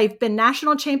team. They've been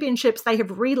national championships. They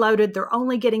have reloaded. They're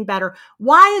only getting better.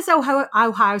 Why is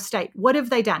Ohio State? What have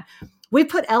they done? We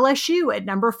put LSU at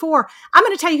number 4. I'm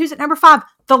going to tell you who's at number 5.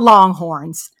 The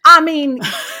Longhorns. I mean,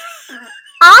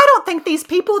 I don't think these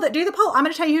people that do the poll, I'm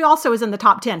going to tell you who also is in the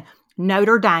top 10.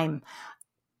 Notre Dame.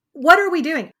 What are we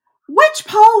doing? Which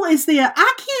poll is this?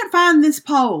 I can't find this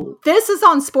poll. This is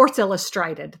on Sports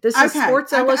Illustrated. This is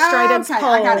Sports Illustrated's poll.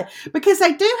 I got it. Because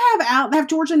they do have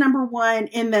Georgia number 1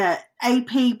 in the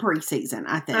AP preseason,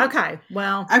 I think. Okay.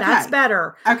 Well, that's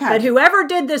better. Okay. But whoever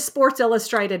did this Sports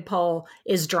Illustrated poll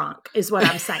is drunk, is what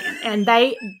I'm saying. And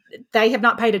they have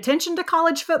not paid attention to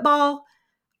college football.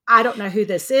 I don't know who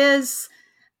this is.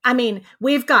 I mean,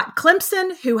 we've got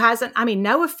Clemson, who hasn't, I mean,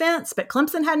 no offense, but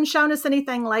Clemson hadn't shown us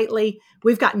anything lately.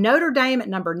 We've got Notre Dame at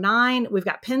number 9. We've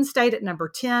got Penn State at number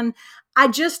 10. I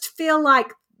just feel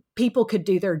like people could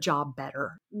do their job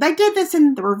better. They did this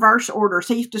in the reverse order.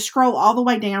 So you have to scroll all the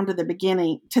way down to the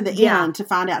beginning, to the end, to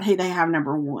find out who they have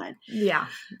number 1. Yeah.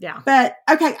 Yeah. But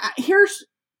okay, here's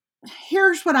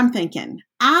what I'm thinking.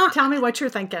 Tell me what you're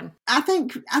thinking. I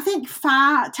think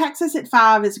 5, Texas at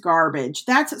 5 is garbage.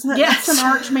 That's some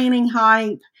arch meaning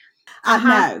hype.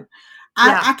 No.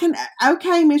 I can,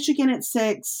 okay, Michigan at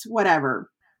 6, whatever.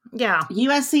 Yeah.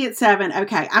 USC at 7.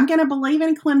 Okay. I'm going to believe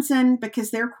in Clemson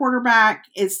because their quarterback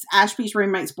is Ashby's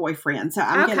roommate's boyfriend. So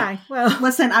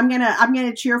I'm going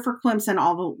to cheer for Clemson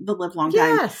all the live long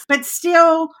game. But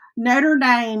still, Notre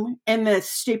Dame in the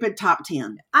stupid top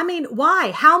 10. I mean,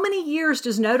 why? How many years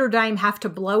does Notre Dame have to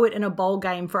blow it in a bowl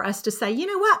game for us to say, you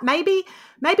know what, maybe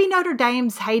Notre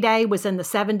Dame's heyday was in the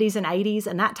 70s and 80s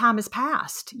and that time has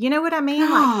passed. You know what I mean?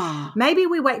 Like, maybe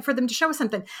we wait for them to show us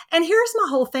something. And here's my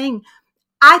whole thing.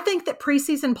 I think that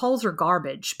preseason polls are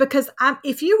garbage because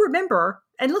if you remember,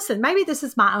 and listen, maybe this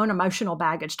is my own emotional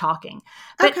baggage talking,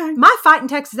 but my Fighting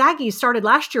Texas Aggies started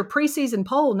last year preseason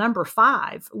poll number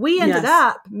 5. We ended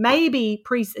up maybe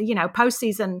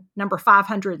postseason number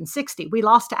 560. We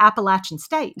lost to Appalachian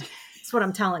State. That's what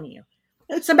I'm telling you.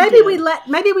 So maybe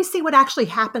we see what actually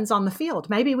happens on the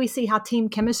field. Maybe we see how team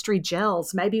chemistry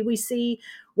gels. Maybe we see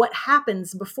what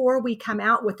happens before we come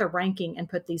out with a ranking and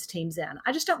put these teams in.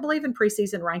 I just don't believe in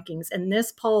preseason rankings, and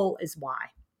this poll is why.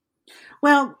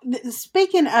 Well,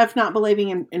 speaking of not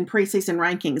believing in preseason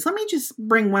rankings, let me just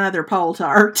bring one other poll to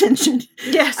our attention.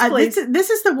 Yes, please. This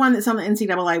is the one that's on the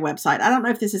NCAA website. I don't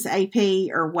know if this is AP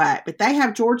or what, but they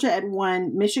have Georgia at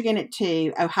 1, Michigan at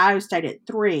 2, Ohio State at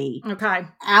 3, okay,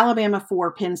 Alabama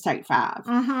 4, Penn State 5.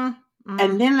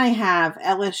 And then they have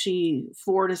LSU,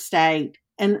 Florida State.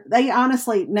 And they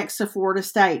honestly, next to Florida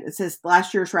State, it says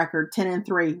last year's record,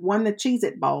 10-3, won the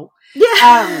Cheez-It Bowl.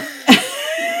 Yeah.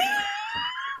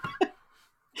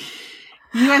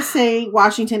 USC,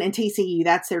 Washington, and TCU,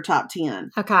 that's their top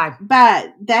 10. Okay.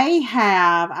 But they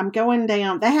have, I'm going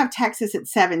down, they have Texas at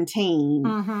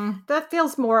 17. That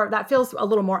feels a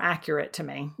little more accurate to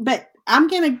me. But I'm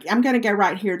gonna go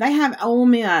right here. They have Ole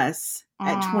Miss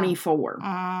at 24.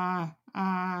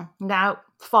 No,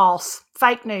 false.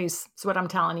 Fake news is what I'm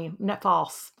telling you. No,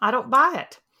 false. I don't buy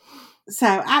it.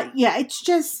 So it's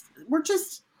just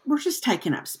we're just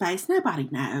taking up space. Nobody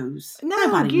knows.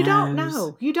 You don't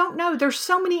know. You don't know. There's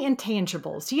so many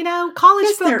intangibles. You know,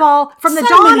 college football from the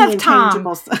dawn of time.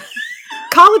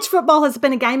 College football has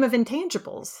been a game of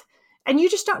intangibles. And you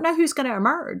just don't know who's going to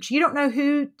emerge. You don't know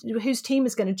whose team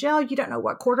is going to gel. You don't know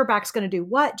what quarterback's going to do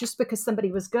what just because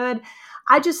somebody was good.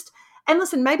 And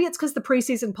listen, maybe it's because the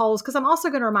preseason polls, because I'm also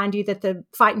going to remind you that the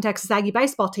Fighting Texas Aggie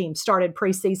baseball team started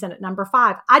preseason at number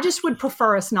 5. I just would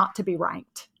prefer us not to be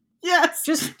ranked. Yes,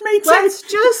 me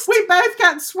too. We both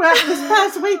got swept this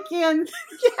past weekend.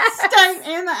 State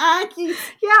and the Aggies.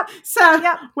 Yep. So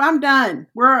well, I'm done.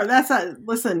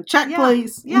 Listen. Check,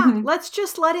 please. Yeah. Let's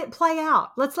just let it play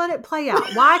out. Let's let it play out.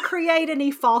 Why create any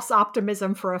false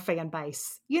optimism for a fan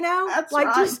base? You know, that's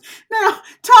right. Just now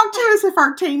talk to us if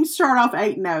our teams start off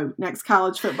 8-0 next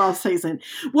college football season.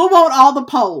 We'll want all the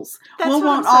polls. We'll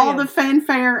want all the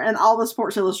fanfare and all the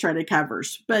Sports Illustrated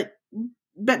covers. But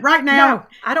right now, no,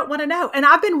 I don't want to know. And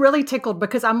I've been really tickled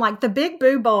because I'm like, the Big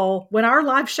Boo Bowl, when our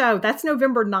live show, that's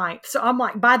November 9th. So I'm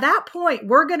like, by that point,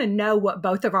 we're going to know what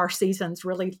both of our seasons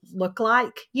really look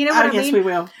like. You know what I mean? Yes, we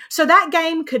will. So that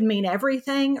game could mean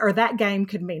everything, or that game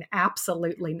could mean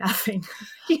absolutely nothing.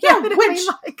 Which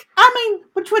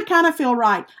would kind of feel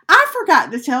right. I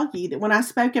forgot to tell you that when I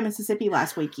spoke in Mississippi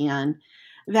last weekend,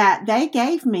 that they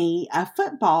gave me a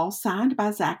football signed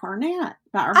by Zach Arnett,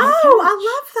 by our head Oh, coach.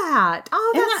 I love that.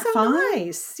 Oh, Isn't that's that so fun?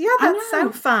 nice. Yeah, that's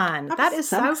so fun. I'm That is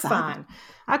so excited. fun.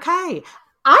 Okay.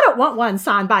 I don't want one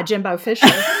signed by Jimbo Fisher.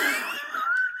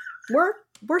 We're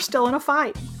still in a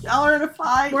fight. Y'all are in a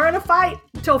fight. We're in a fight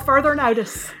until further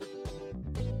notice.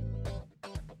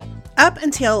 Up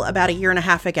until about a year and a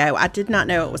half ago, I did not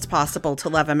know it was possible to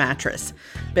love a mattress.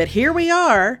 But here we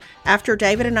are after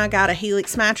David and I got a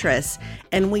Helix mattress,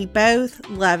 and we both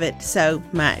love it so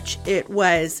much. It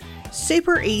was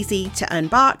super easy to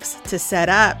unbox, to set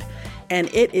up, and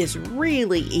it is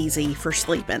really easy for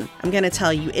sleeping. I'm going to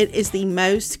tell you, it is the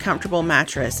most comfortable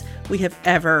mattress we have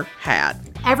ever had.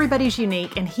 Everybody's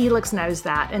unique, and Helix knows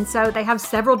that. And so they have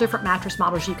several different mattress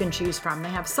models you can choose from. They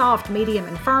have soft, medium,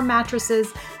 and firm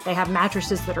mattresses. They have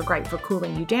mattresses that are great for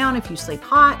cooling you down if you sleep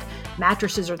hot,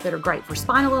 mattresses that are great for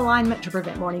spinal alignment to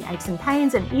prevent morning aches and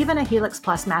pains, and even a Helix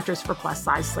Plus mattress for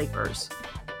plus-size sleepers.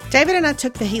 David and I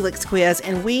took the Helix quiz,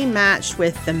 and we matched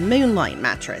with the Moonlight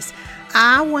mattress.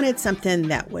 I wanted something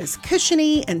that was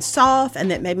cushiony and soft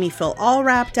and that made me feel all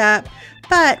wrapped up,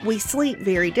 but we sleep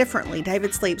very differently.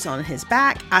 David sleeps on his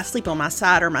back, I sleep on my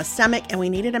side or my stomach, and we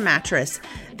needed a mattress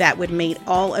that would meet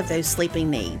all of those sleeping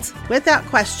needs. Without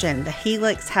question, the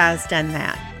Helix has done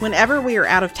that. Whenever we are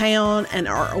out of town and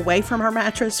are away from our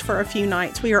mattress for a few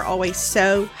nights, we are always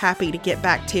so happy to get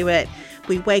back to it.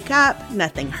 We wake up,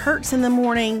 nothing hurts in the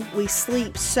morning. We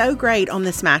sleep so great on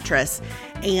this mattress,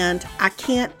 and I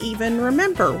can't even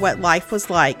remember what life was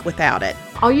like without it.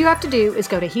 All you have to do is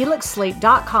go to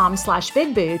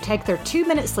helixsleep.com/bigboo, take their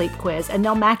 2-minute sleep quiz, and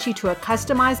they'll match you to a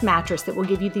customized mattress that will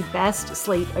give you the best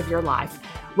sleep of your life.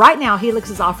 Right now, Helix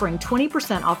is offering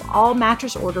 20% off all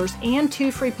mattress orders and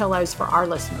 2 free pillows for our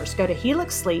listeners. Go to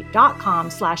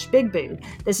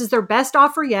helixsleep.com/bigboo. This is their best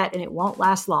offer yet, and it won't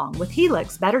last long. With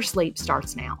Helix, better sleep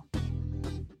starts now.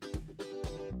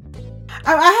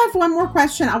 Oh, I have one more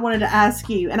question I wanted to ask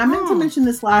you, and I meant to mention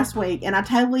this last week, and I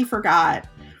totally forgot.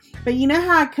 But you know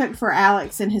how I cooked for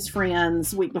Alex and his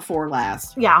friends week before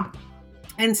last? Yeah.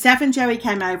 And Steph and Joey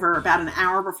came over about an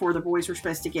hour before the boys were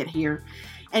supposed to get here.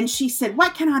 And she said,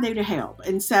 "What can I do to help?"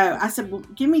 And so I said, "Well,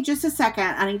 give me just a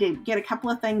second. I need to get a couple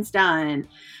of things done."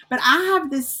 But I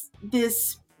have this,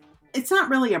 it's not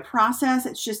really a process.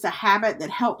 It's just a habit that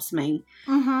helps me.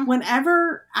 Mm-hmm.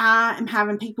 Whenever I am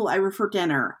having people over for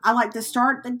dinner, I like to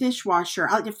start the dishwasher.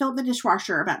 I like to fill up the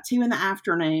dishwasher about 2 p.m.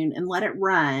 and let it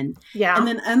run. Yeah. And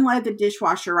then unload the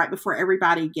dishwasher right before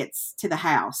everybody gets to the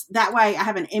house. That way I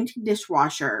have an empty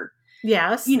dishwasher.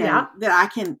 Yes. That I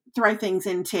can throw things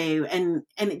into, and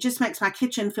it just makes my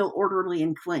kitchen feel orderly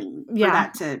and clean for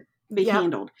that to be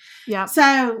handled. Yeah.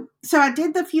 So I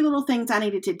did the few little things I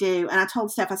needed to do, and I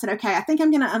told Steph, I said, "Okay, I think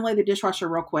I'm going to unload the dishwasher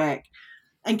real quick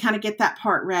and kind of get that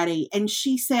part ready." And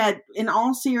she said, in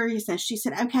all seriousness, she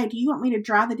said, "Okay, do you want me to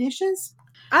dry the dishes?"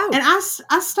 Oh. And I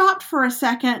stopped for a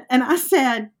second, and I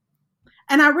said,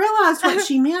 and I realized what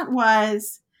she meant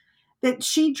was that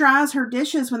she dries her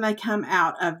dishes when they come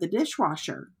out of the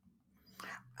dishwasher.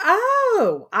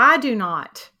 Oh, I do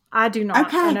not. Okay.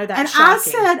 I know that's and shocking. I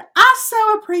said, "I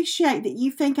so appreciate that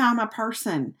you think I'm a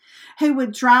person who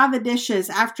would dry the dishes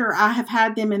after I have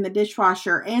had them in the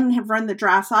dishwasher and have run the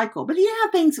dry cycle." But you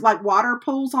have things like water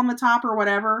pools on the top or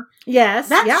whatever. Yes.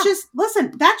 That's just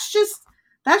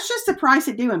the price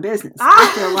of doing business.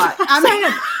 I feel like.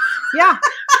 Yeah.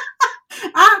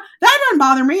 That doesn't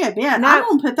bother me a bit. No. I'm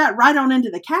going to put that right on into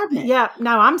the cabinet. Yeah.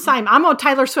 No, I'm saying I'm on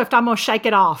Taylor Swift. I'm going to shake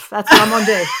it off. That's what I'm going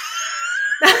to do.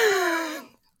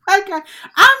 Okay.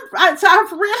 So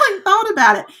I've really thought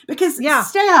about it because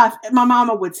Steph, my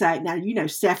mama would say, now,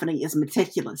 Stephanie is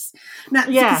meticulous.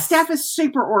 Now, Steph is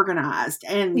super organized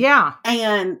and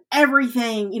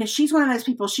everything, she's one of those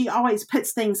people, she always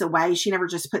puts things away. She never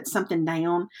just puts something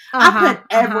down. I put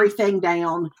everything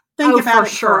down. Think about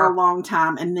it for a long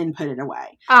time and then put it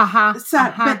away.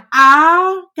 But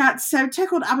I got so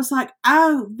tickled. I was like,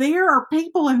 oh, there are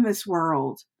people in this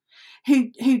world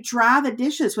who dry the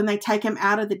dishes when they take them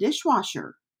out of the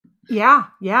dishwasher. Yeah.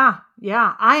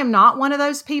 I am not one of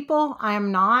those people. I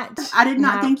am not. I did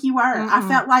not think you were. I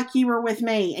felt like you were with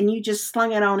me and you just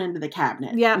slung it on into the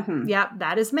cabinet. Yep. Yep.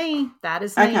 That is me.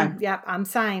 Okay. Yep. I'm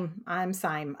same.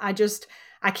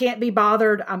 I can't be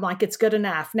bothered. I'm like, it's good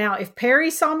enough. Now, if Perry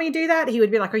saw me do that, he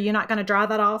would be like, "Are you not going to dry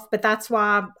that off?" But that's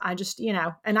why I just, and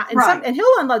he'll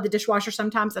unload the dishwasher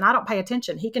sometimes and I don't pay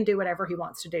attention. He can do whatever he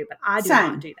wants to do, but I do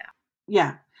not do that.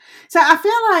 Yeah. So I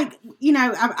feel like,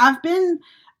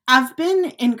 I've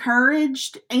been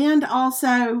encouraged and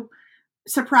also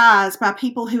surprised by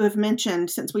people who have mentioned,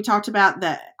 since we talked about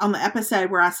on the episode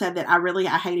where I said that I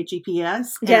hated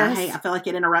GPS and Yes. I feel like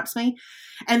it interrupts me.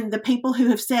 And the people who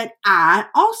have said, I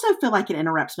also feel like it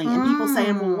interrupts me. And people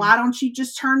saying, well, why don't you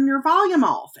just turn your volume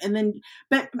off? And then,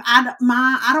 but I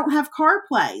don't have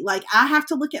CarPlay. Like I have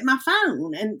to look at my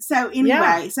phone. And so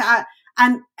anyway, so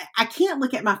I can't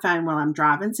look at my phone while I'm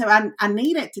driving. So I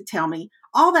need it to tell me.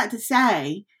 All that to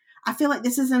say, I feel like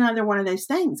this is another one of those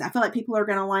things. I feel like people are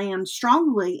going to land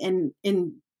strongly in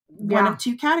one of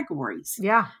two categories.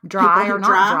 Yeah. Dry or not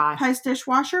dry. Post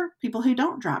dishwasher, people who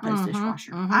don't dry post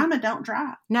dishwasher. I'm a don't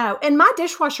dry. No. And my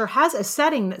dishwasher has a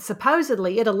setting that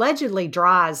supposedly it allegedly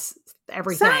dries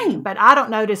everything. Same. But I don't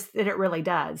notice that it really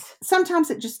does. Sometimes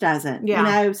it just doesn't. Yeah.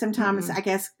 You know, sometimes I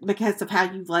guess because of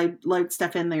how you load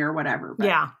stuff in there or whatever. But,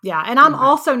 yeah. And I'm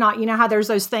also not, you know how there's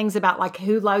those things about like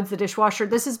who loads the dishwasher.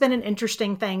 This has been an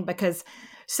interesting thing because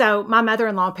so my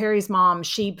mother-in-law, Perry's mom,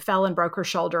 she fell and broke her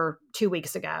shoulder 2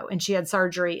 weeks ago and she had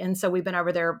surgery. And so we've been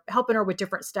over there helping her with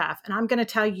different stuff. And I'm going to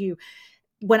tell you,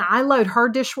 when I load her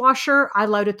dishwasher, I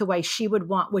load it the way she would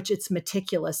want, which it's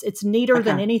meticulous. It's neater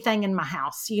than anything in my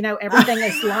house. You know, everything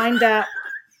is lined up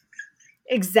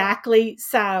exactly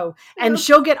so. And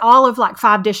she'll get all of like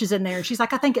 5 dishes in there. And she's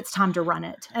like, I think it's time to run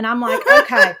it. And I'm like,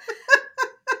 okay.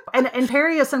 And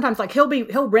Perry is sometimes like, he'll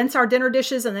rinse our dinner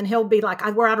dishes and then he'll be like,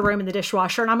 we're out of room in the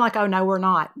dishwasher. And I'm like, oh no, we're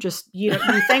not. Just, you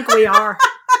think we are.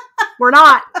 We're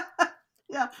not.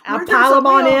 Yeah, I'll pile them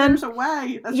on in. There's a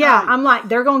way. That's yeah, right. I'm like,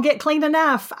 they're gonna get clean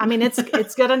enough. I mean,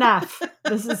 it's good enough.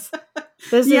 This is.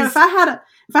 If I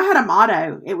had a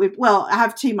motto, it would. Well, I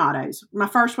have 2 mottos. My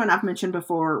first one I've mentioned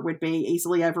before would be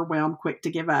easily overwhelmed, quick to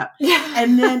give up,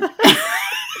 and then.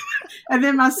 And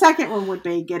then my second one would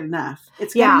be good enough.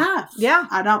 It's good enough. Yeah.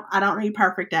 I don't need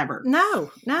perfect ever.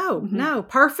 No.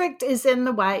 Perfect is in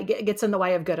the way, gets in the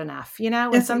way of good enough, you know?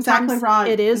 And That's sometimes exactly right.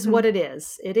 it is what it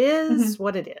is. It is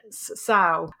what it is.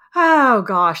 So, oh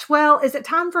gosh. Well, is it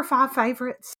time for 5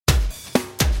 favorites?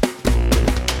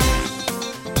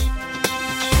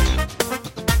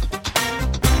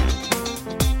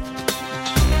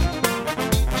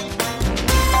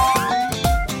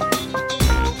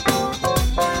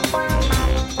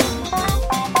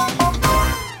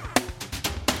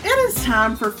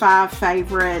 Time for 5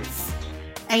 favorites,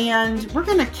 and we're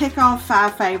going to kick off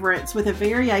 5 favorites with a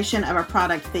variation of a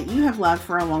product that you have loved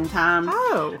for a long time.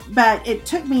 Oh, but it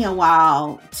took me a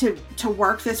while to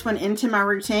work this one into my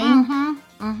routine.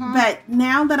 But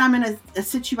now that I'm in a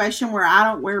situation where I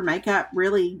don't wear makeup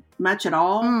really much at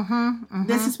all,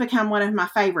 this has become one of my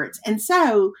favorites. And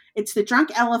so it's the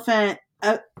Drunk Elephant.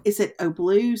 Is it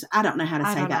Blues? I don't know how to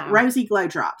say that. Know. Rosy Glow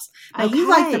Drops. Now you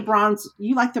like the bronze.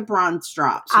 You like the bronze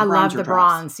drops. I love the drops.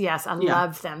 bronze. Yes, I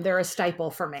love them. They're a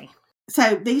staple for me.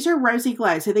 So these are Rosy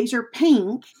Glow. So these are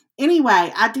pink.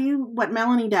 Anyway, I do what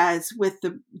Melanie does with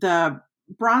the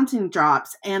bronzing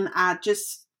drops, and I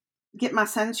just get my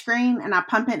sunscreen and I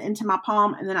pump it into my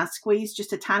palm, and then I squeeze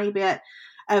just a tiny bit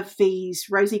of these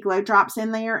Rosy Glow drops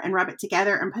in there and rub it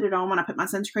together and put it on when I put my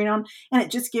sunscreen on. And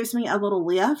it just gives me a little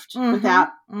lift without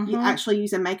actually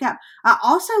using makeup. I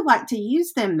also like to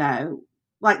use them though.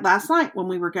 Like last night when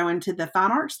we were going to the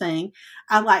fine arts thing,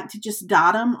 I like to just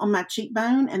dot them on my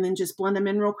cheekbone and then just blend them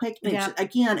in real quick. And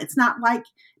it's not like,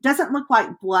 it doesn't look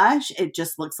like blush. It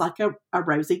just looks like a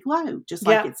rosy glow, just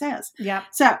like it says. Yeah.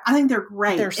 So I think they're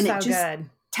great. They're and so it just good.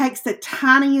 Takes the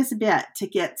tiniest bit to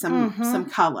get some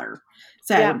color.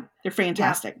 So they're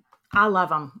fantastic. I love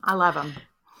them.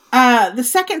 The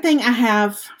second thing I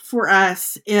have for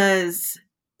us is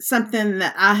something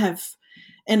that I have,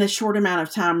 in a short amount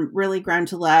of time, really grown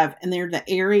to love, and they're the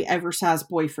Aerie oversized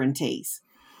boyfriend tees.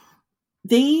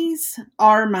 These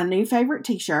are my new favorite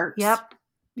t-shirts.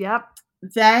 Yep.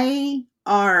 They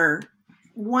are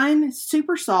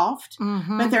super soft,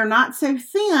 but they're not so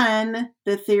thin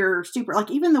that they're super, like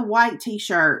even the white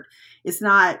t-shirt is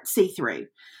not see-through.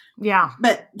 Yeah.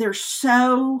 But they're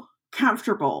so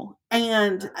comfortable.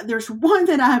 And there's one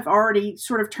that I've already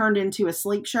sort of turned into a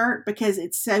sleep shirt because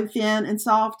it's so thin and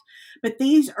soft. But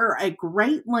these are a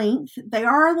great length. They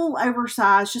are a little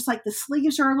oversized, just like the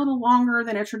sleeves are a little longer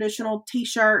than a traditional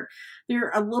t-shirt.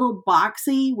 They're a little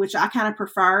boxy, which I kind of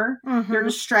prefer. They're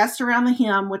distressed around the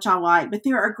hem, which I like. But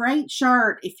they're a great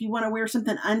shirt if you want to wear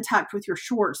something untucked with your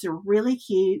shorts. They're really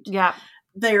cute. Yeah.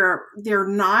 They're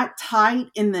not tight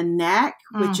in the neck,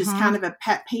 which is kind of a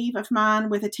pet peeve of mine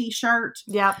with a t-shirt.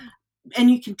 Yep. And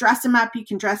you can dress them up. You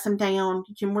can dress them down.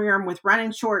 You can wear them with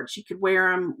running shorts. You could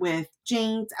wear them with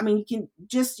jeans. I mean, you can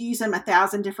just use them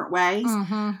 1,000 different ways.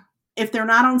 If they're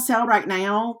not on sale right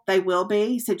now, they will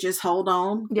be. So just hold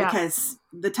on because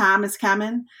the time is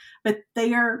coming. But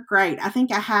they are great. I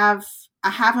think I have I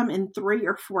have them in 3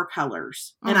 or 4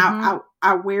 colors, and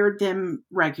I wear them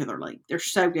regularly. They're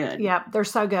so good. Yep, they're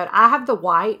so good. I have the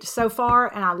white so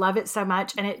far, and I love it so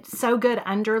much. And it's so good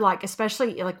under, like,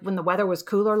 especially like when the weather was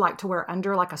cooler, like to wear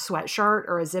under like a sweatshirt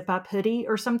or a zip up hoodie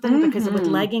or something. Because with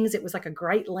leggings, it was like a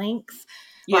great length.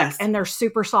 Yes, and they're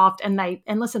super soft, and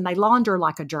listen, they launder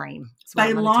like a dream.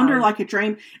 They launder like a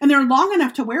dream, and they're long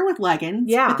enough to wear with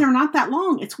leggings. Yeah, but they're not that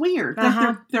long. It's weird.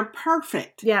 They're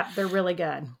perfect. Yeah, they're really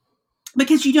good.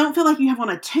 Because you don't feel like you have on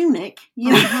a tunic,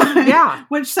 you know? Yeah.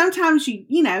 Which sometimes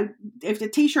you know, if the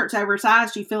t-shirt's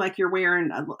oversized, you feel like you're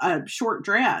wearing a short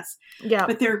dress. Yeah.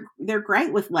 But they're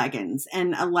great with leggings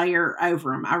and a layer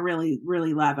over them. I really,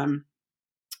 really love them.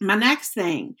 My next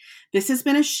thing, this has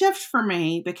been a shift for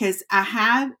me because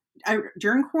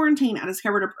during quarantine, I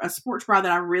discovered a sports bra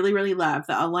that I really, really love,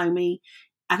 the Alomi.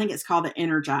 I think it's called the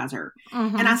Energizer.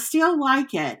 And I still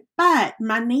like it, but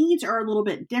my needs are a little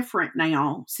bit different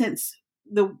now since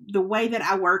the way that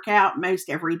I work out most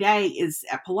every day is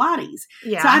at Pilates.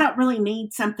 Yeah. So I don't really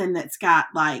need something that's got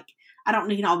like, I don't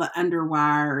need all the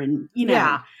underwire and, you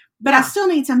know, but I still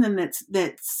need something that's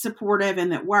supportive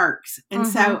and that works. And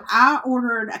so I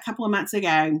ordered a couple of months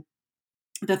ago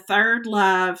the Third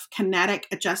Love Kinetic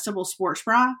Adjustable Sports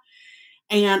Bra.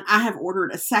 And I have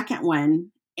ordered a second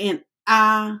one, and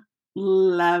I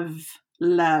love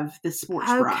the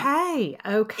sports bra.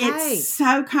 Okay. It's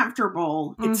so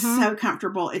comfortable. It's so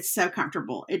comfortable. It's so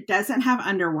comfortable. It doesn't have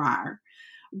underwire,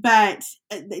 but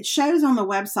it shows on the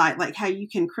website like how you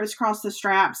can crisscross the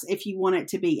straps if you want it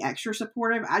to be extra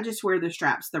supportive. I just wear the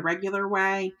straps the regular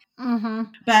way,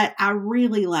 but I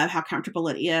really love how comfortable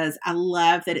it is. I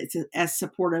love that it's as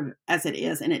supportive as it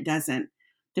is, and it doesn't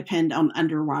depend on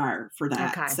underwire for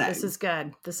that. Okay. So, this is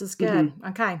good.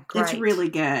 Okay. Great. It's really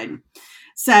good.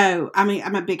 So, I mean,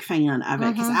 I'm a big fan of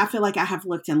it because I feel like I have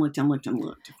looked and looked and looked and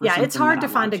looked. Yeah, it's hard to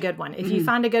find a good one. If you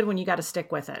find a good one, you got to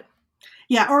stick with it.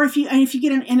 Yeah, or if you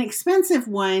get an inexpensive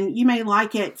one, you may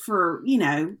like it for, you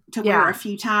know, to wear a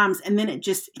few times, and then it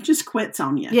just quits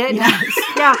on you. Yeah, it does.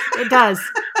 Yeah, it does.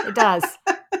 It does.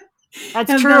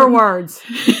 That's truer words.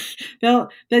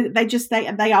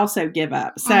 They also give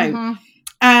up. So,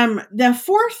 the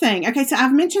fourth thing. Okay, so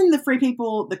I've mentioned the Free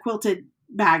People, the quilted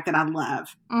bag that I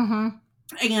love.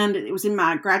 And it was in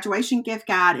my graduation gift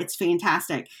guide. It's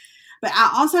fantastic. But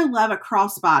I also love a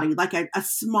crossbody, like a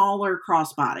smaller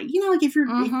crossbody. You know, like if you're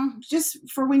just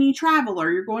for when you travel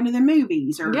or you're going to the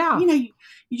movies or, you know,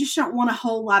 you just don't want a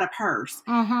whole lot of purse.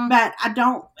 But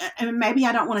maybe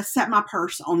I don't want to set my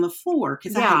purse on the floor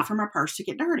because I hate for my purse to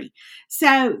get dirty.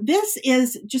 So this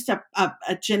is just a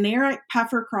generic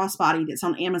puffer crossbody that's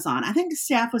on Amazon. I think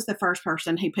Steph was the first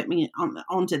person who put me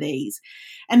onto these.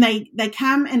 And they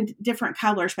come in different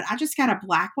colors, but I just got a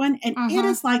black one. And it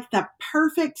is like the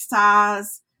perfect size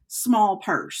small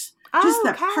purse. Just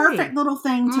the perfect little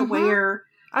thing to wear.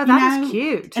 Oh, that is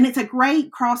cute. And it's a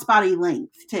great crossbody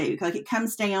length too. Like it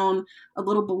comes down a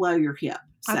little below your hip.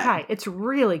 So. Okay. It's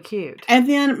really cute. And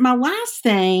then my last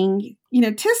thing, you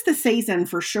know, 'tis the season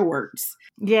for shorts.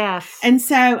 Yes. And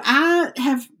so I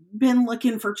have been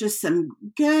looking for just some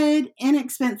good,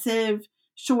 inexpensive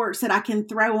shorts that I can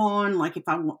throw on, like if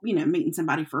I'm, you know, meeting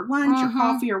somebody for lunch or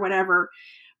coffee or whatever,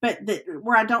 but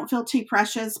where I don't feel too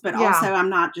precious, but also I'm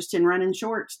not just in running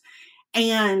shorts.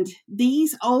 And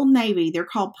these Old Navy, they're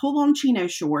called pull-on chino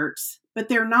shorts, but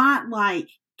they're not like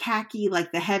khaki,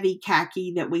 like the heavy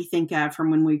khaki that we think of from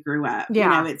when we grew up.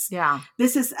 Yeah. You know,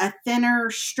 this is a thinner,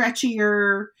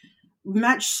 stretchier,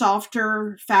 much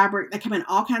softer fabric. They come in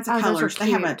all kinds of colors.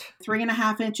 They have a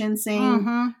 3.5 inch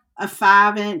inseam, a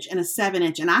 5 inch, and a 7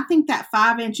 inch. And I think that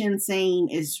 5 inch inseam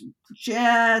is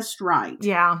just right.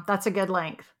 Yeah, that's a good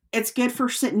length. It's good for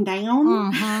sitting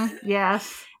down.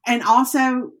 Yes. And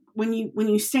also when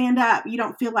you stand up, you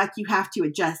don't feel like you have to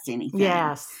adjust anything.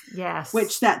 Yes.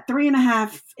 Which that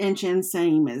 3.5 inch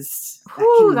inseam is.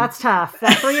 That's tough.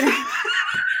 That 3.5.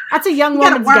 That's a young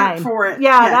woman's game. For it.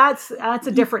 Yeah, that's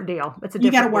a different deal. It's a different.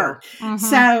 You got to work.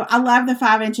 So I love the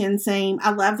 5 inch inseam.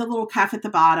 I love the little cuff at the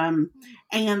bottom,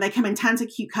 and they come in tons of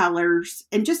cute colors.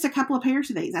 And just a couple of pairs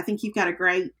of these, I think you've got a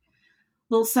great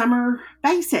little summer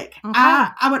basic.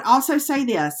 I would also say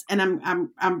this, and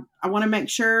I want to make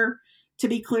sure to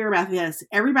be clear about this.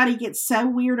 Everybody gets so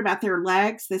weird about their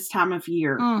legs this time of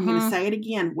year. I'm going to say it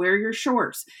again. Wear your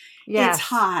shorts. Yes. It's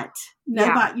hot.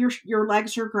 Your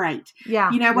legs are great. Yeah.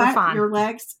 You know what? Fine. Your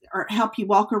legs help you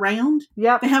walk around.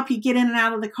 Yep. They help you get in and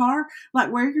out of the car.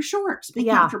 Like wear your shorts. Be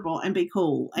comfortable and be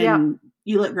cool. And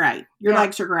you look great. Your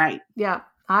legs are great. Yeah.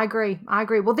 I agree.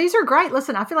 Well, these are great.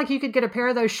 Listen, I feel like you could get a pair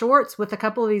of those shorts with a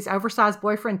couple of these oversized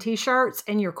boyfriend t-shirts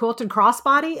and your quilted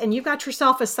crossbody, and you've got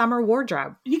yourself a summer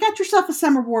wardrobe. You got yourself a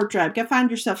summer wardrobe. Go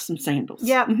find yourself some sandals.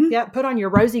 Yep. Yep. Put on your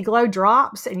Rosy Glow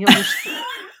drops and you'll just...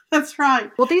 That's right.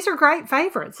 Well, these are great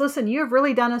favorites. Listen, you have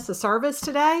really done us a service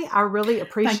today. I really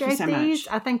appreciate so these.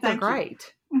 much. I think they're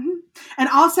great. And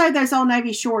also those Old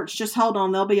Navy shorts, just hold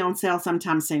on. They'll be on sale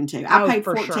sometime soon too. I paid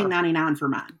 $14.99 for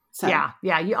mine. So.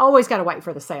 Yeah. You always got to wait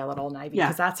for the sale at Old Navy.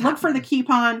 Yeah. That's Look for the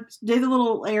coupon, do the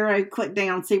little arrow, click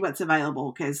down, see what's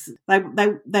available, because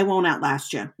they won't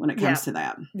outlast you when it comes to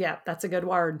that. Yeah, that's a good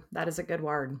word. That is a good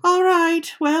word. All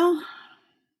right. Well,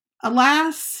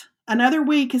 alas, another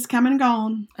week has come and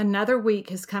gone. Another week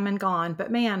has come and gone. But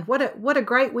man, what a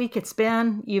great week it's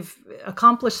been. You've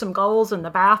accomplished some goals in the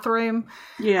bathroom.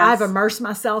 Yes. I've immersed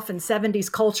myself in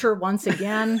 70s culture once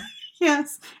again.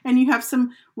 Yes. And you have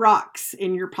some rocks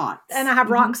in your pots. And I have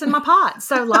rocks in my pot.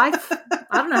 So life,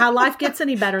 I don't know how life gets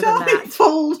any better than that. Don't be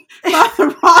fooled by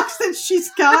the rocks that she's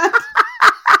got.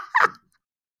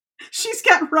 She's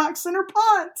got rocks in her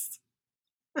pots.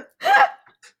 And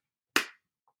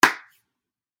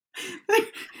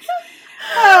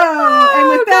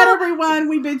with that, everyone,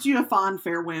 we bid you a fond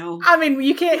farewell. I mean,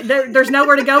 you can't, there's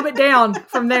nowhere to go but down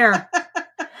from there.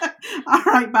 All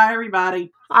right. Bye,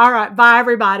 everybody. All right. Bye,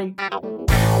 everybody.